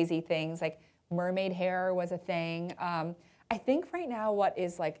like crazy things. Like, mermaid hair was a thing. I think right now what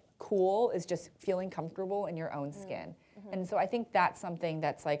is like cool is just feeling comfortable in your own skin. And so I think that's something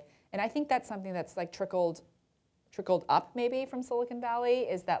that's like, and I think that's something that's like trickled up maybe from Silicon Valley,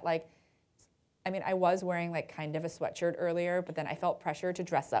 is that like, I mean, I was wearing like kind of a sweatshirt earlier, but then I felt pressure to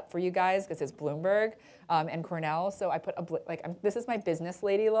dress up for you guys because it's Bloomberg and Cornell. So I put this is my business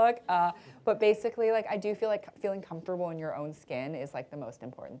lady look. But basically, like, I do feel like feeling comfortable in your own skin is like the most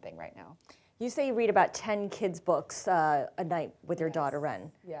important thing right now. You say you read about 10 kids' books a night with your daughter,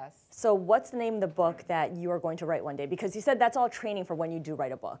 Ren. Yes. So what's the name of the book that you are going to write one day? Because you said that's all training for when you do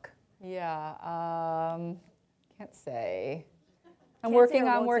write a book. Yeah, can't say. I'm Can't say or working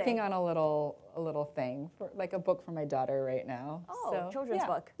won't say. on a little thing, for like a book for my daughter right now. Oh, So, children's yeah.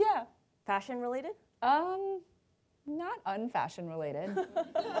 book. Yeah. Fashion related? Not unfashion related.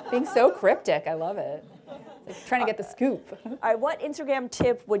 Being so cryptic, I love it. Like trying to get the scoop. All right, what Instagram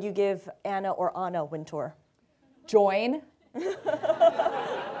tip would you give Anna or Anna Wintour? Join. She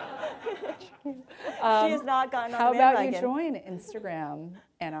has not gotten on How the about bandwagon. you join Instagram,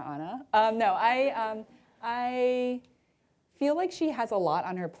 Anna? No, I feel like she has a lot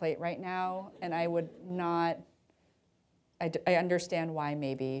on her plate right now, and I would not. I understand why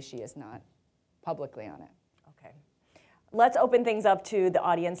maybe she is not publicly on it. Okay. Let's open things up to the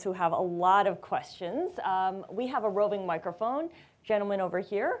audience who have a lot of questions. We have a roving microphone. Gentleman over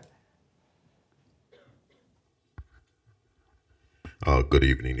here. Good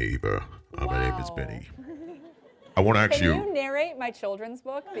evening, Eva. My name is Wow. Benny. I want to ask Can you. you narrate my children's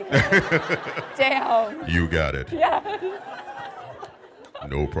book? Because, damn. You got it. Yeah.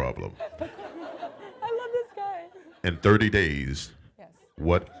 No problem. I love this guy. In 30 days, Yes.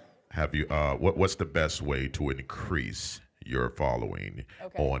 what's the best way to increase your following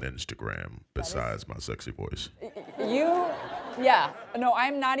Okay. on Instagram besides my sexy voice? Yeah. No,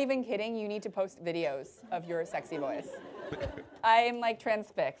 I'm not even kidding. You need to post videos of your sexy voice. I am like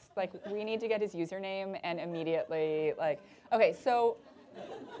transfixed. Like, we need to get his username and immediately okay, so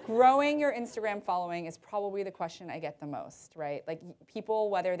growing your Instagram following is probably the question I get the most, right? Like, people,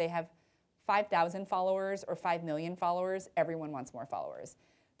 whether they have 5,000 followers or 5 million followers, everyone wants more followers.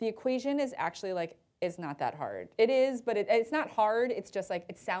 The equation is actually is not that hard. It is, but it's not hard. It's just like,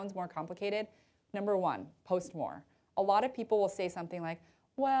 it sounds more complicated. Number one, post more. A lot of people will say something like,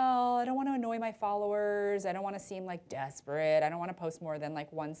 well, I don't want to annoy my followers. I don't want to seem like desperate. I don't want to post more than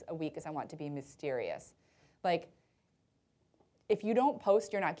like once a week because I want to be mysterious. Like, if you don't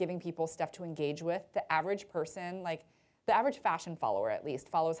post, you're not giving people stuff to engage with. The average person, like the average fashion follower at least,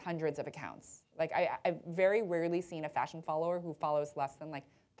 follows hundreds of accounts. Like, I've very rarely seen a fashion follower who follows less than like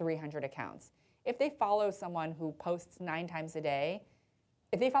 300 accounts. If they follow someone who posts 9 times a day,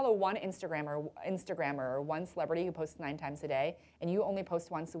 if they follow one Instagrammer or one celebrity who posts 9 times a day, and you only post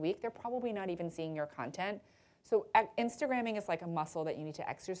once a week, they're probably not even seeing your content. So Instagramming is like a muscle that you need to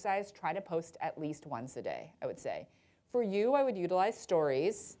exercise. Try to post at least once a day, I would say. For you, I would utilize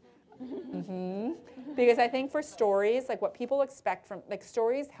stories. Because I think for stories, like what people expect from, like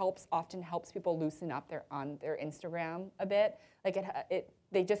stories often helps people loosen up on their Instagram a bit. Like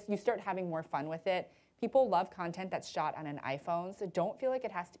you start having more fun with it. People love content that's shot on an iPhone, so don't feel like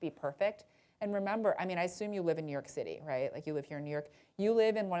it has to be perfect. And remember, I mean, I assume you live in New York City, right? Like, you live here in New York. You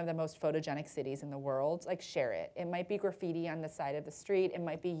live in one of the most photogenic cities in the world. Like, share it. It might be graffiti on the side of the street. It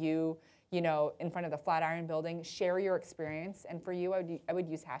might be you know, in front of the Flatiron Building. Share your experience. And for you, I would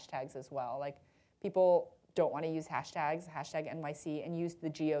use hashtags as well. Like, people don't want to use hashtags, hashtag NYC, and use the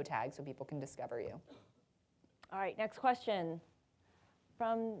geo tag so people can discover you. All right, next question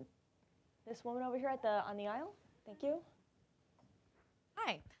from this woman over here on the aisle. Thank you.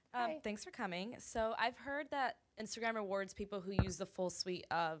 Hi. Thanks for coming. So I've heard that Instagram rewards people who use the full suite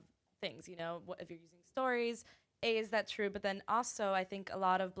of things. You know, if you're using stories, is that true? But then also, I think a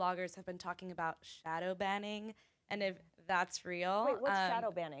lot of bloggers have been talking about shadow banning, and if that's real. Wait, what's shadow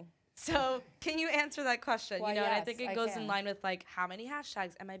banning? So can you answer that question? Well, you know, and I yes, think I it goes can. in line with like, how many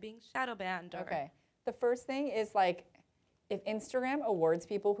hashtags am I being shadow banned? Or, Okay. The first thing is like, if Instagram awards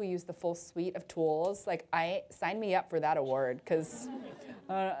people who use the full suite of tools, like sign me up for that award, because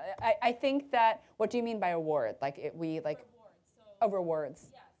I think that, what do you mean by award? Like rewards.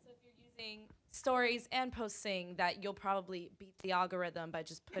 Yeah, so if you're using stories and posting, that you'll probably beat the algorithm by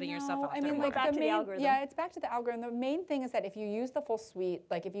just putting yourself out I there mean, more. like back the to the main, algorithm. yeah, it's back to the algorithm. The main thing is that if you use the full suite,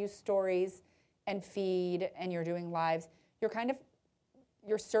 like if you use stories and feed and you're doing lives,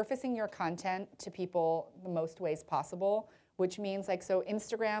 you're surfacing your content to people the most ways possible, which means like, so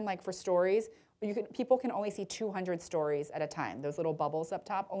Instagram, like for stories, people can only see 200 stories at a time. Those little bubbles up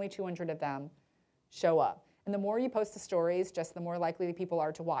top, only 200 of them show up. And the more you post the stories, just the more likely people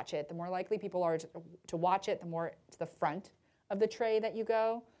are to watch it. The more likely people are to watch it, the more to the front of the tray that you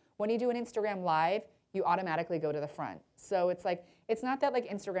go. When you do an Instagram live, you automatically go to the front. So it's like, it's not that like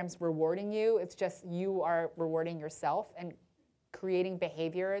Instagram's rewarding you, it's just you are rewarding yourself and creating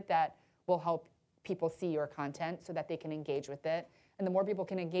behavior that will help people see your content so that they can engage with it. And the more people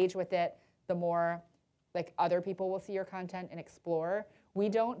can engage with it, the more like other people will see your content and explore. We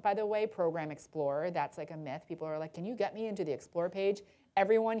don't, by the way, program explore. That's like a myth. People are like, can you get me into the explore page?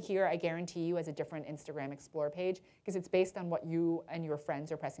 Everyone here, I guarantee you, has a different Instagram explore page because it's based on what you and your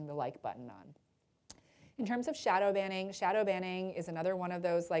friends are pressing the like button on. In terms of shadow banning is another one of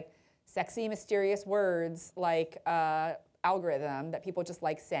those like sexy, mysterious words like algorithm that people just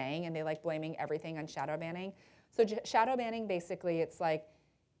like saying, and they like blaming everything on shadow banning. So shadow banning, basically, it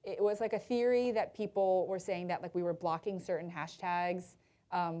was like a theory that people were saying that like we were blocking certain hashtags,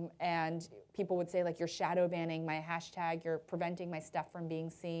 and people would say like, you're shadow banning my hashtag, you're preventing my stuff from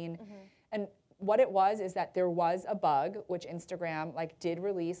being seen. And what it was is that there was a bug which Instagram like did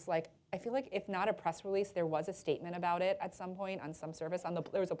release, like I feel like if not a press release, there was a statement about it at some point on some service.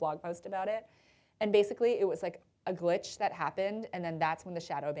 There was a blog post about it, and basically it was like a glitch that happened, and then that's when the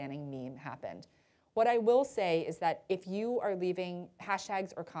shadow banning meme happened. What I will say is that if you are leaving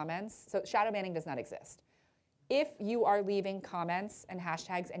hashtags or comments, so shadow banning does not exist. If you are leaving comments and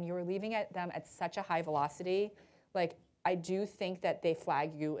hashtags and you're leaving them at such a high velocity, like I do think that they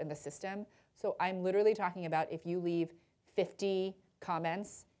flag you in the system. So I'm literally talking about if you leave 50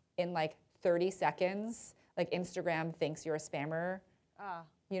 comments in like 30 seconds, like Instagram thinks you're a spammer.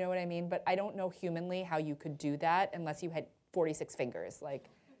 You know what I mean? But I don't know humanly how you could do that unless you had 46 fingers, like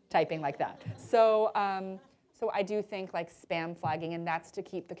typing like that. So, so I do think like spam flagging, and that's to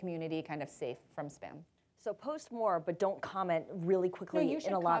keep the community kind of safe from spam. So post more, but don't comment really quickly. No, you should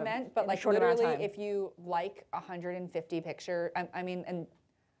in a lot comment, of, but in a like short amount of literally, time. if you like 150 picture, I mean, and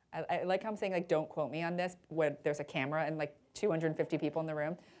I like how I'm saying like, don't quote me on this, where there's a camera and like 250 people in the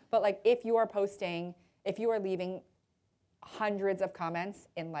room. But like, if you are posting, if you are leaving hundreds of comments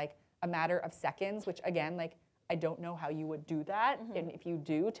in like a matter of seconds, which again, like, I don't know how you would do that. And if you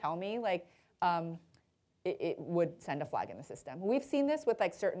do, tell me, like, it would send a flag in the system. We've seen this with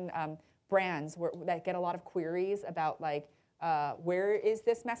like certain brands that get a lot of queries about like, where is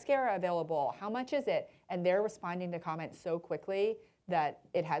this mascara available? How much is it? And they're responding to comments so quickly that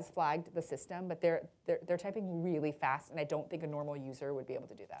it has flagged the system, but they're typing really fast, and I don't think a normal user would be able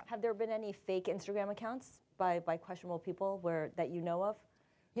to do that. Have there been any fake Instagram accounts by questionable people that you know of?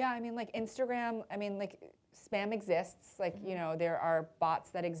 Yeah, I mean, like Instagram, I mean, like spam exists. Like, you know, there are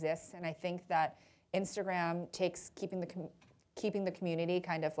bots that exist, and I think that Instagram takes keeping the community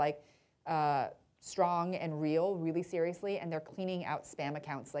kind of like strong and real really seriously, and they're cleaning out spam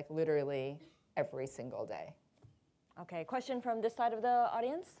accounts like literally every single day. Okay, question from this side of the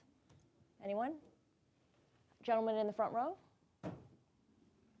audience? Anyone? Gentleman in the front row?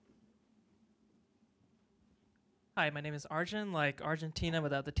 Hi, my name is Arjun, like Argentina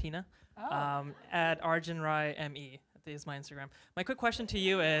without the Tina. Oh. At ArjunRaiME is my Instagram. My quick question to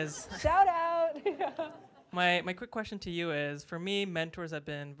you is... Shout out! my quick question to you is, for me, mentors have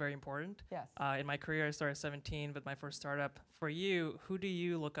been very important. Yes. In my career, I started at 17 with my first startup. For you, who do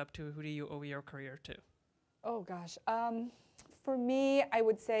you look up to? Who do you owe your career to? Oh gosh, for me, I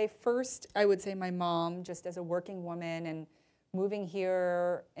would say first, I would say my mom, just as a working woman and moving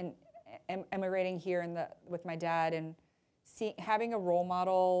here and emigrating here with my dad, and having a role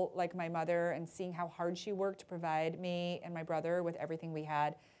model like my mother and seeing how hard she worked to provide me and my brother with everything we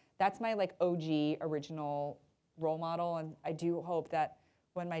had. That's my like OG original role model, and I do hope that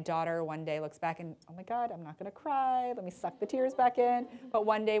when my daughter one day looks back and, oh my God, I'm not gonna cry, let me suck the tears back in. But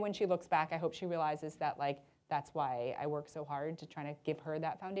one day when she looks back, I hope she realizes that like, that's why I work so hard to try to give her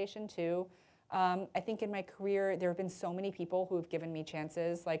that foundation too. I think in my career, there have been so many people who have given me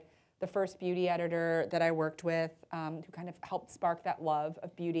chances. Like the first beauty editor that I worked with, who kind of helped spark that love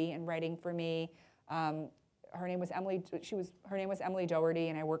of beauty and writing for me. Her name was Emily. Her name was Emily Doherty,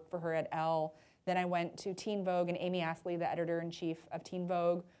 and I worked for her at Elle. Then I went to Teen Vogue, and Amy Astley, the editor-in-chief of Teen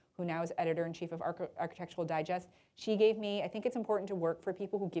Vogue, who now is editor-in-chief of Architectural Digest. She gave me, I think it's important to work for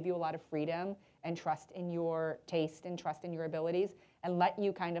people who give you a lot of freedom and trust in your taste and trust in your abilities and let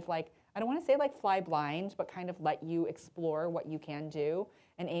you kind of like, I don't want to say like fly blind, but kind of let you explore what you can do.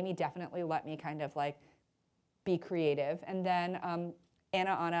 And Amy definitely let me kind of like be creative. And then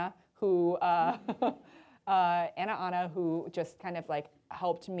Anna, who just kind of like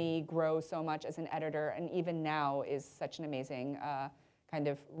helped me grow so much as an editor, and even now is such an amazing kind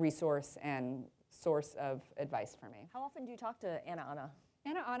of resource and source of advice for me. How often do you talk to Anna?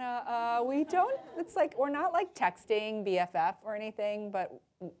 We don't, it's like, we're not like texting BFF or anything, but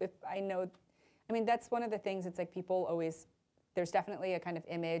if I know, I mean, that's one of the things, it's like people always, there's definitely a kind of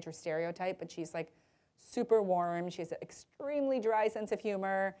image or stereotype, but she's like super warm. She has an extremely dry sense of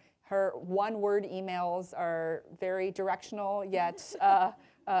humor. Her one-word emails are very directional yet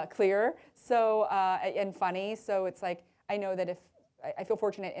clear, so and funny. So it's like, I know that I feel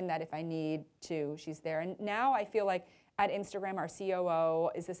fortunate in that if I need to, she's there. And now I feel like at Instagram, our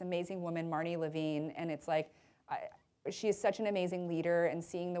COO is this amazing woman, Marnie Levine, and it's like, she is such an amazing leader, and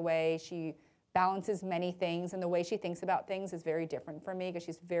seeing the way she balances many things and the way she thinks about things is very different from me, because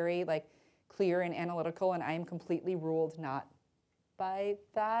she's very like clear and analytical, and I am completely ruled not by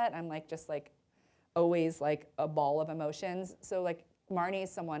that. I'm like just like always like a ball of emotions. So like Marnie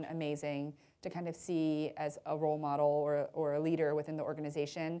is someone amazing to kind of see as a role model or a leader within the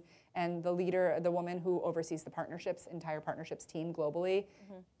organization. And the leader, the woman who oversees the entire partnerships team globally,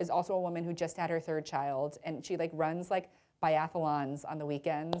 is also a woman who just had her third child, and she like runs like biathlons on the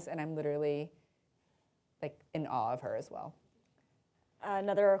weekends, and I'm literally like in awe of her as well.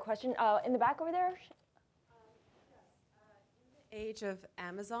 Another question in the back over there. Age of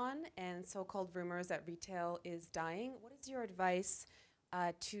Amazon and so-called rumors that retail is dying, what is your advice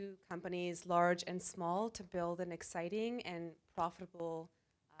to companies large and small to build an exciting and profitable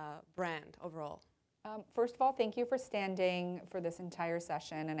brand overall? First of all, thank you for standing for this entire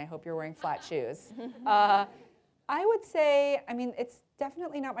session, and I hope you're wearing flat shoes. I would say, I mean, it's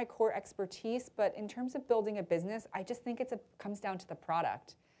definitely not my core expertise, but in terms of building a business, I just think comes down to the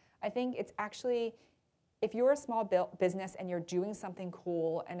product. I think it's actually, if you're a small business and you're doing something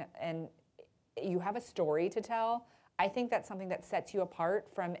cool and you have a story to tell, I think that's something that sets you apart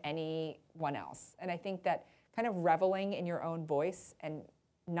from anyone else. And I think that kind of reveling in your own voice and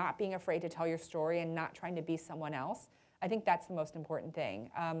not being afraid to tell your story and not trying to be someone else, I think that's the most important thing.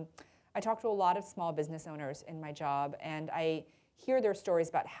 I talk to a lot of small business owners in my job, and I hear their stories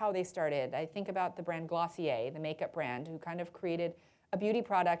about how they started. I think about the brand Glossier, the makeup brand, who kind of created a beauty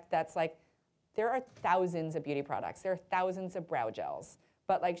product that's like, there are thousands of beauty products. There are thousands of brow gels.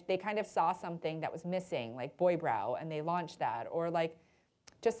 But like they kind of saw something that was missing, like boy brow, and they launched that. Or like,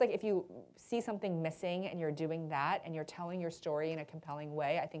 just like if you see something missing and you're doing that and you're telling your story in a compelling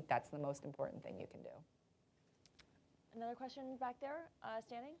way, I think that's the most important thing you can do. Another question back there,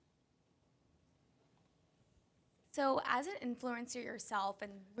 standing. So as an influencer yourself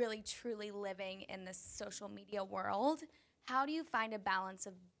and really truly living in this social media world, how do you find a balance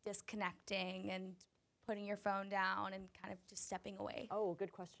of disconnecting and putting your phone down and kind of just stepping away? Oh,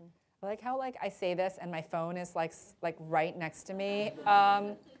 good question. I like how like I say this and my phone is like right next to me.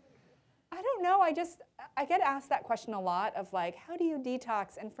 I don't know. I get asked that question a lot of like, how do you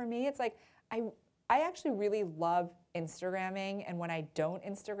detox? And for me, it's like I actually really love Instagramming, and when I don't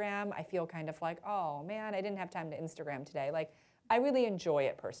Instagram, I feel kind of like, oh man, I didn't have time to Instagram today. Like, I really enjoy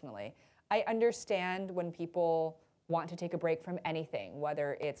it personally. I understand when people want to take a break from anything,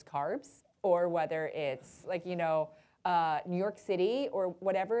 whether it's carbs or whether it's like, you know, New York City or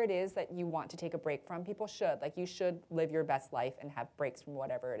whatever it is that you want to take a break from. People should. Like, you should live your best life and have breaks from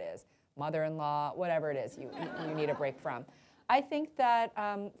whatever it is. Mother-in-law, whatever it is you need a break from. I think that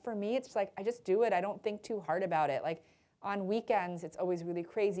for me, it's just like, I just do it. I don't think too hard about it. Like on weekends, it's always really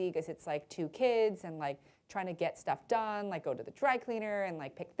crazy because it's like 2 kids and like trying to get stuff done, like go to the dry cleaner and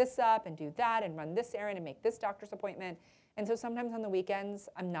like pick this up and do that and run this errand and make this doctor's appointment. And so sometimes on the weekends,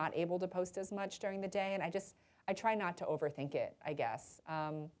 I'm not able to post as much during the day, and I try not to overthink it, I guess.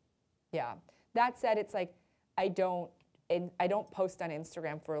 Yeah. That said, it's like I don't post on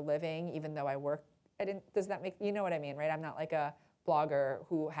Instagram for a living, even though I work. Does that make, you know what I mean, right? I'm not like a blogger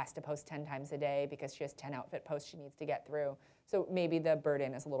who has to post 10 times a day because she has 10 outfit posts she needs to get through. So maybe the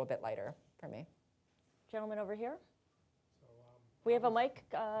burden is a little bit lighter for me. Gentleman over here. We have a mic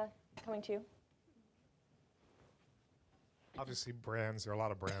coming to you. Obviously, brands, there are a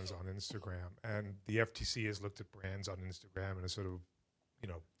lot of brands on Instagram, and the FTC has looked at brands on Instagram and has sort of,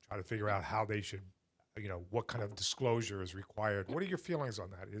 try to figure out how they should, what kind of disclosure is required. What are your feelings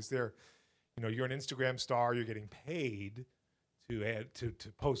on that? Is there, you're an Instagram star, you're getting paid to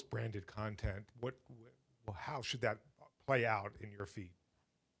post branded content. How should that play out in your feed?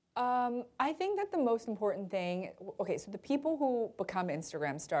 I think that the most important thing, okay, so the people who become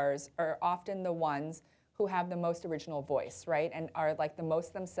Instagram stars are often the ones who have the most original voice, right? And are like the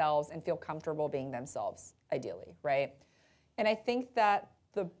most themselves and feel comfortable being themselves, ideally, right? And I think that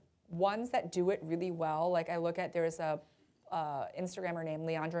the ones that do it really well, like I look at, there's a Instagrammer named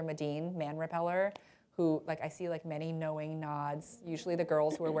Leandra Medine, Man Repeller, who like I see like many knowing nods, usually the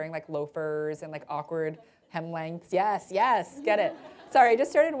girls who are wearing like loafers and like awkward hem lengths. Yes, yes, get it. Sorry, I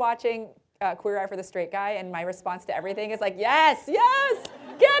just started watching Queer Eye for the Straight Guy, and my response to everything is like, yes, yes,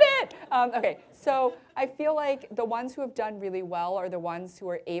 get it. Okay, so I feel like the ones who have done really well are the ones who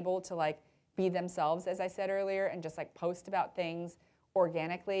are able to like be themselves, as I said earlier, and just like post about things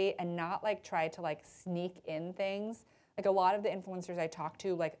organically and not like try to like sneak in things. Like a lot of the influencers I talk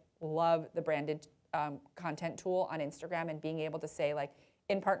to like love the branded content tool on Instagram and being able to say like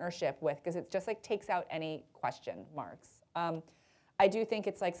in partnership with, because it just like takes out any question marks. I do think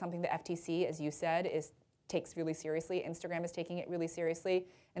it's like something the FTC, as you said, takes really seriously. Instagram is taking it really seriously.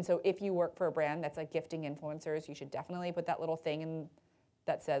 And so if you work for a brand that's like gifting influencers, you should definitely put that little thing in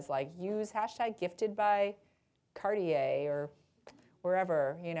that says like use hashtag gifted by Cartier or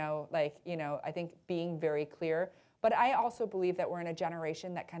wherever, I think being very clear. But I also believe that we're in a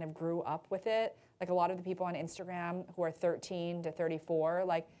generation that kind of grew up with it. Like a lot of the people on Instagram who are 13 to 34,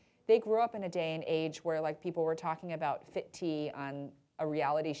 like they grew up in a day and age where like people were talking about fit tea on a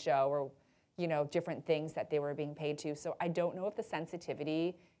reality show or, different things that they were being paid to. So I don't know if the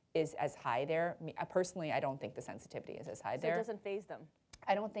sensitivity is as high there. Personally, I don't think the sensitivity is as high there. So it doesn't faze them.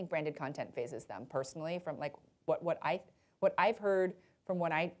 I don't think branded content phases them personally. From like what I've heard from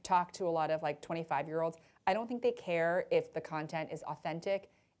when I talk to a lot of like 25-year-olds, I don't think they care if the content is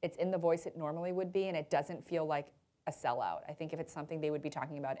authentic, it's in the voice it normally would be, and it doesn't feel like a sellout. I think if it's something they would be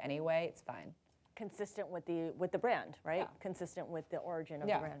talking about anyway, it's fine. Consistent with the brand, right? Yeah. Consistent with the origin of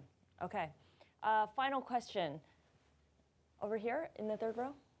Yeah. the brand. Okay. Final question. Over here in the third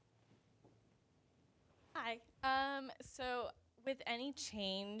row. Hi. So with any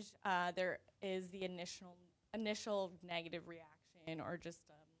change, there is the initial negative reaction, or just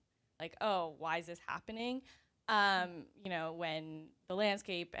like, oh, why is this happening? When the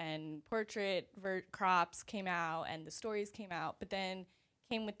landscape and portrait crops came out and the stories came out, but then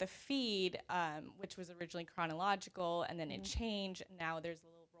came with the feed, which was originally chronological, and then it changed. Now there's a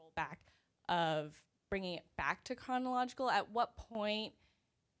little rollback of bringing it back to chronological. At what point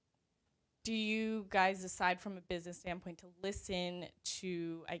do you guys decide from a business standpoint to listen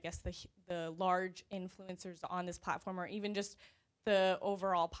to, I guess, the large influencers on this platform, or even just the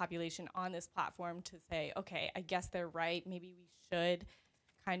overall population on this platform, to say, okay, I guess they're right, maybe we should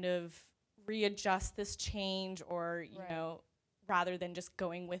kind of readjust this change, or, rather than just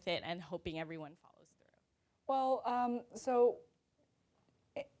going with it and hoping everyone follows through? Well, so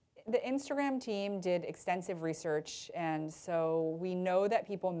the Instagram team did extensive research, and so we know that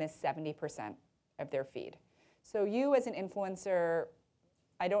people miss 70% of their feed. So you as an influencer,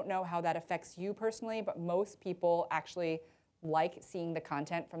 I don't know how that affects you personally, but most people actually like seeing the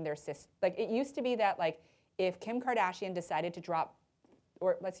content from their sister. Like it used to be that like if Kim Kardashian decided to drop,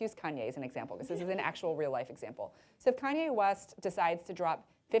 or let's use Kanye as an example, because this is an actual real life example. So if Kanye West decides to drop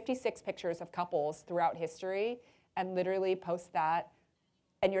 56 pictures of couples throughout history and literally post that,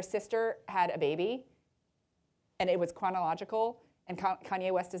 and your sister had a baby, and it was chronological, and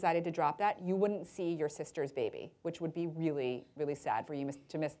Kanye West decided to drop that, you wouldn't see your sister's baby, which would be really, really sad for you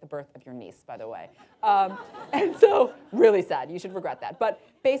to miss the birth of your niece, by the way. And so, really sad. You should regret that. But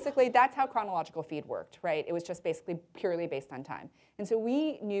basically, that's how chronological feed worked, right? It was just basically purely based on time. And so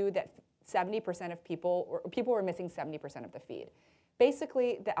we knew that 70% of people were missing 70% of the feed.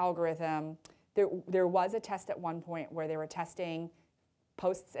 Basically, the algorithm, there was a test at one point where they were testing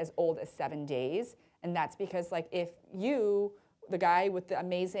posts as old as 7 days, and that's because like if you, the guy with the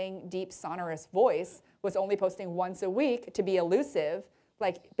amazing deep sonorous voice, was only posting once a week to be elusive,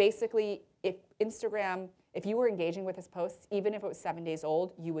 like basically if you were engaging with his posts, even if it was 7 days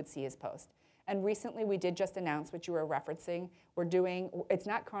old, you would see his post. And recently we did just announce what you were referencing. It's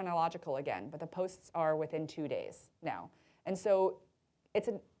not chronological again, but the posts are within 2 days now. And so it's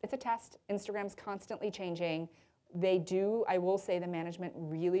a test. Instagram's constantly changing. They do, I will say the management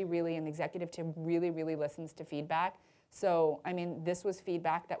really, really, and the executive team really, really listens to feedback. So, I mean, this was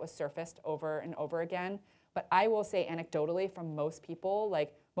feedback that was surfaced over and over again. But I will say anecdotally from most people,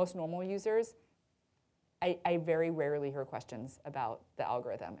 like most normal users, I very rarely hear questions about the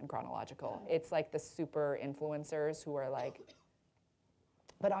algorithm and chronological. It's like the super influencers who are like,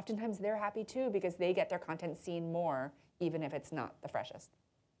 but oftentimes they're happy too because they get their content seen more, even if it's not the freshest.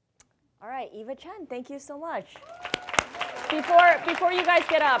 All right, Eva Chen, thank you so much. Before you guys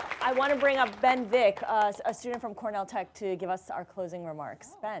get up, I want to bring up Ben Vick, a student from Cornell Tech, to give us our closing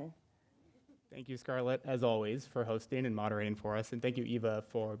remarks. Ben. Thank you, Scarlett, as always, for hosting and moderating for us. And thank you, Eva,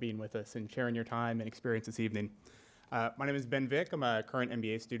 for being with us and sharing your time and experience this evening. My name is Ben Vick. I'm a current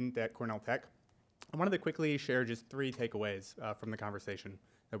MBA student at Cornell Tech. I wanted to quickly share just 3 takeaways from the conversation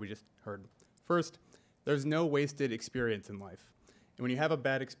that we just heard. First, there's no wasted experience in life. And when you have a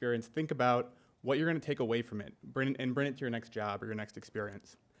bad experience, think about what you're going to take away from it and bring it to your next job or your next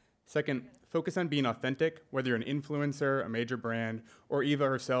experience. Second, focus on being authentic, whether you're an influencer, a major brand, or Eva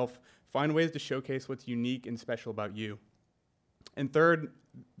herself. Find ways to showcase what's unique and special about you. And third,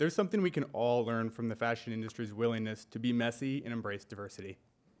 there's something we can all learn from the fashion industry's willingness to be messy and embrace diversity.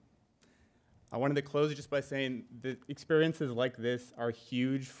 I wanted to close just by saying that experiences like this are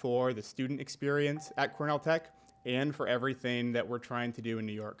huge for the student experience at Cornell Tech and for everything that we're trying to do in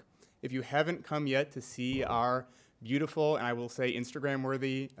New York. If you haven't come yet to see our beautiful, and I will say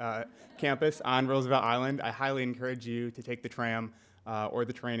Instagram-worthy campus on Roosevelt Island, I highly encourage you to take the tram or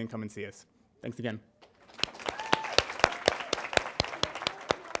the train and come and see us. Thanks again.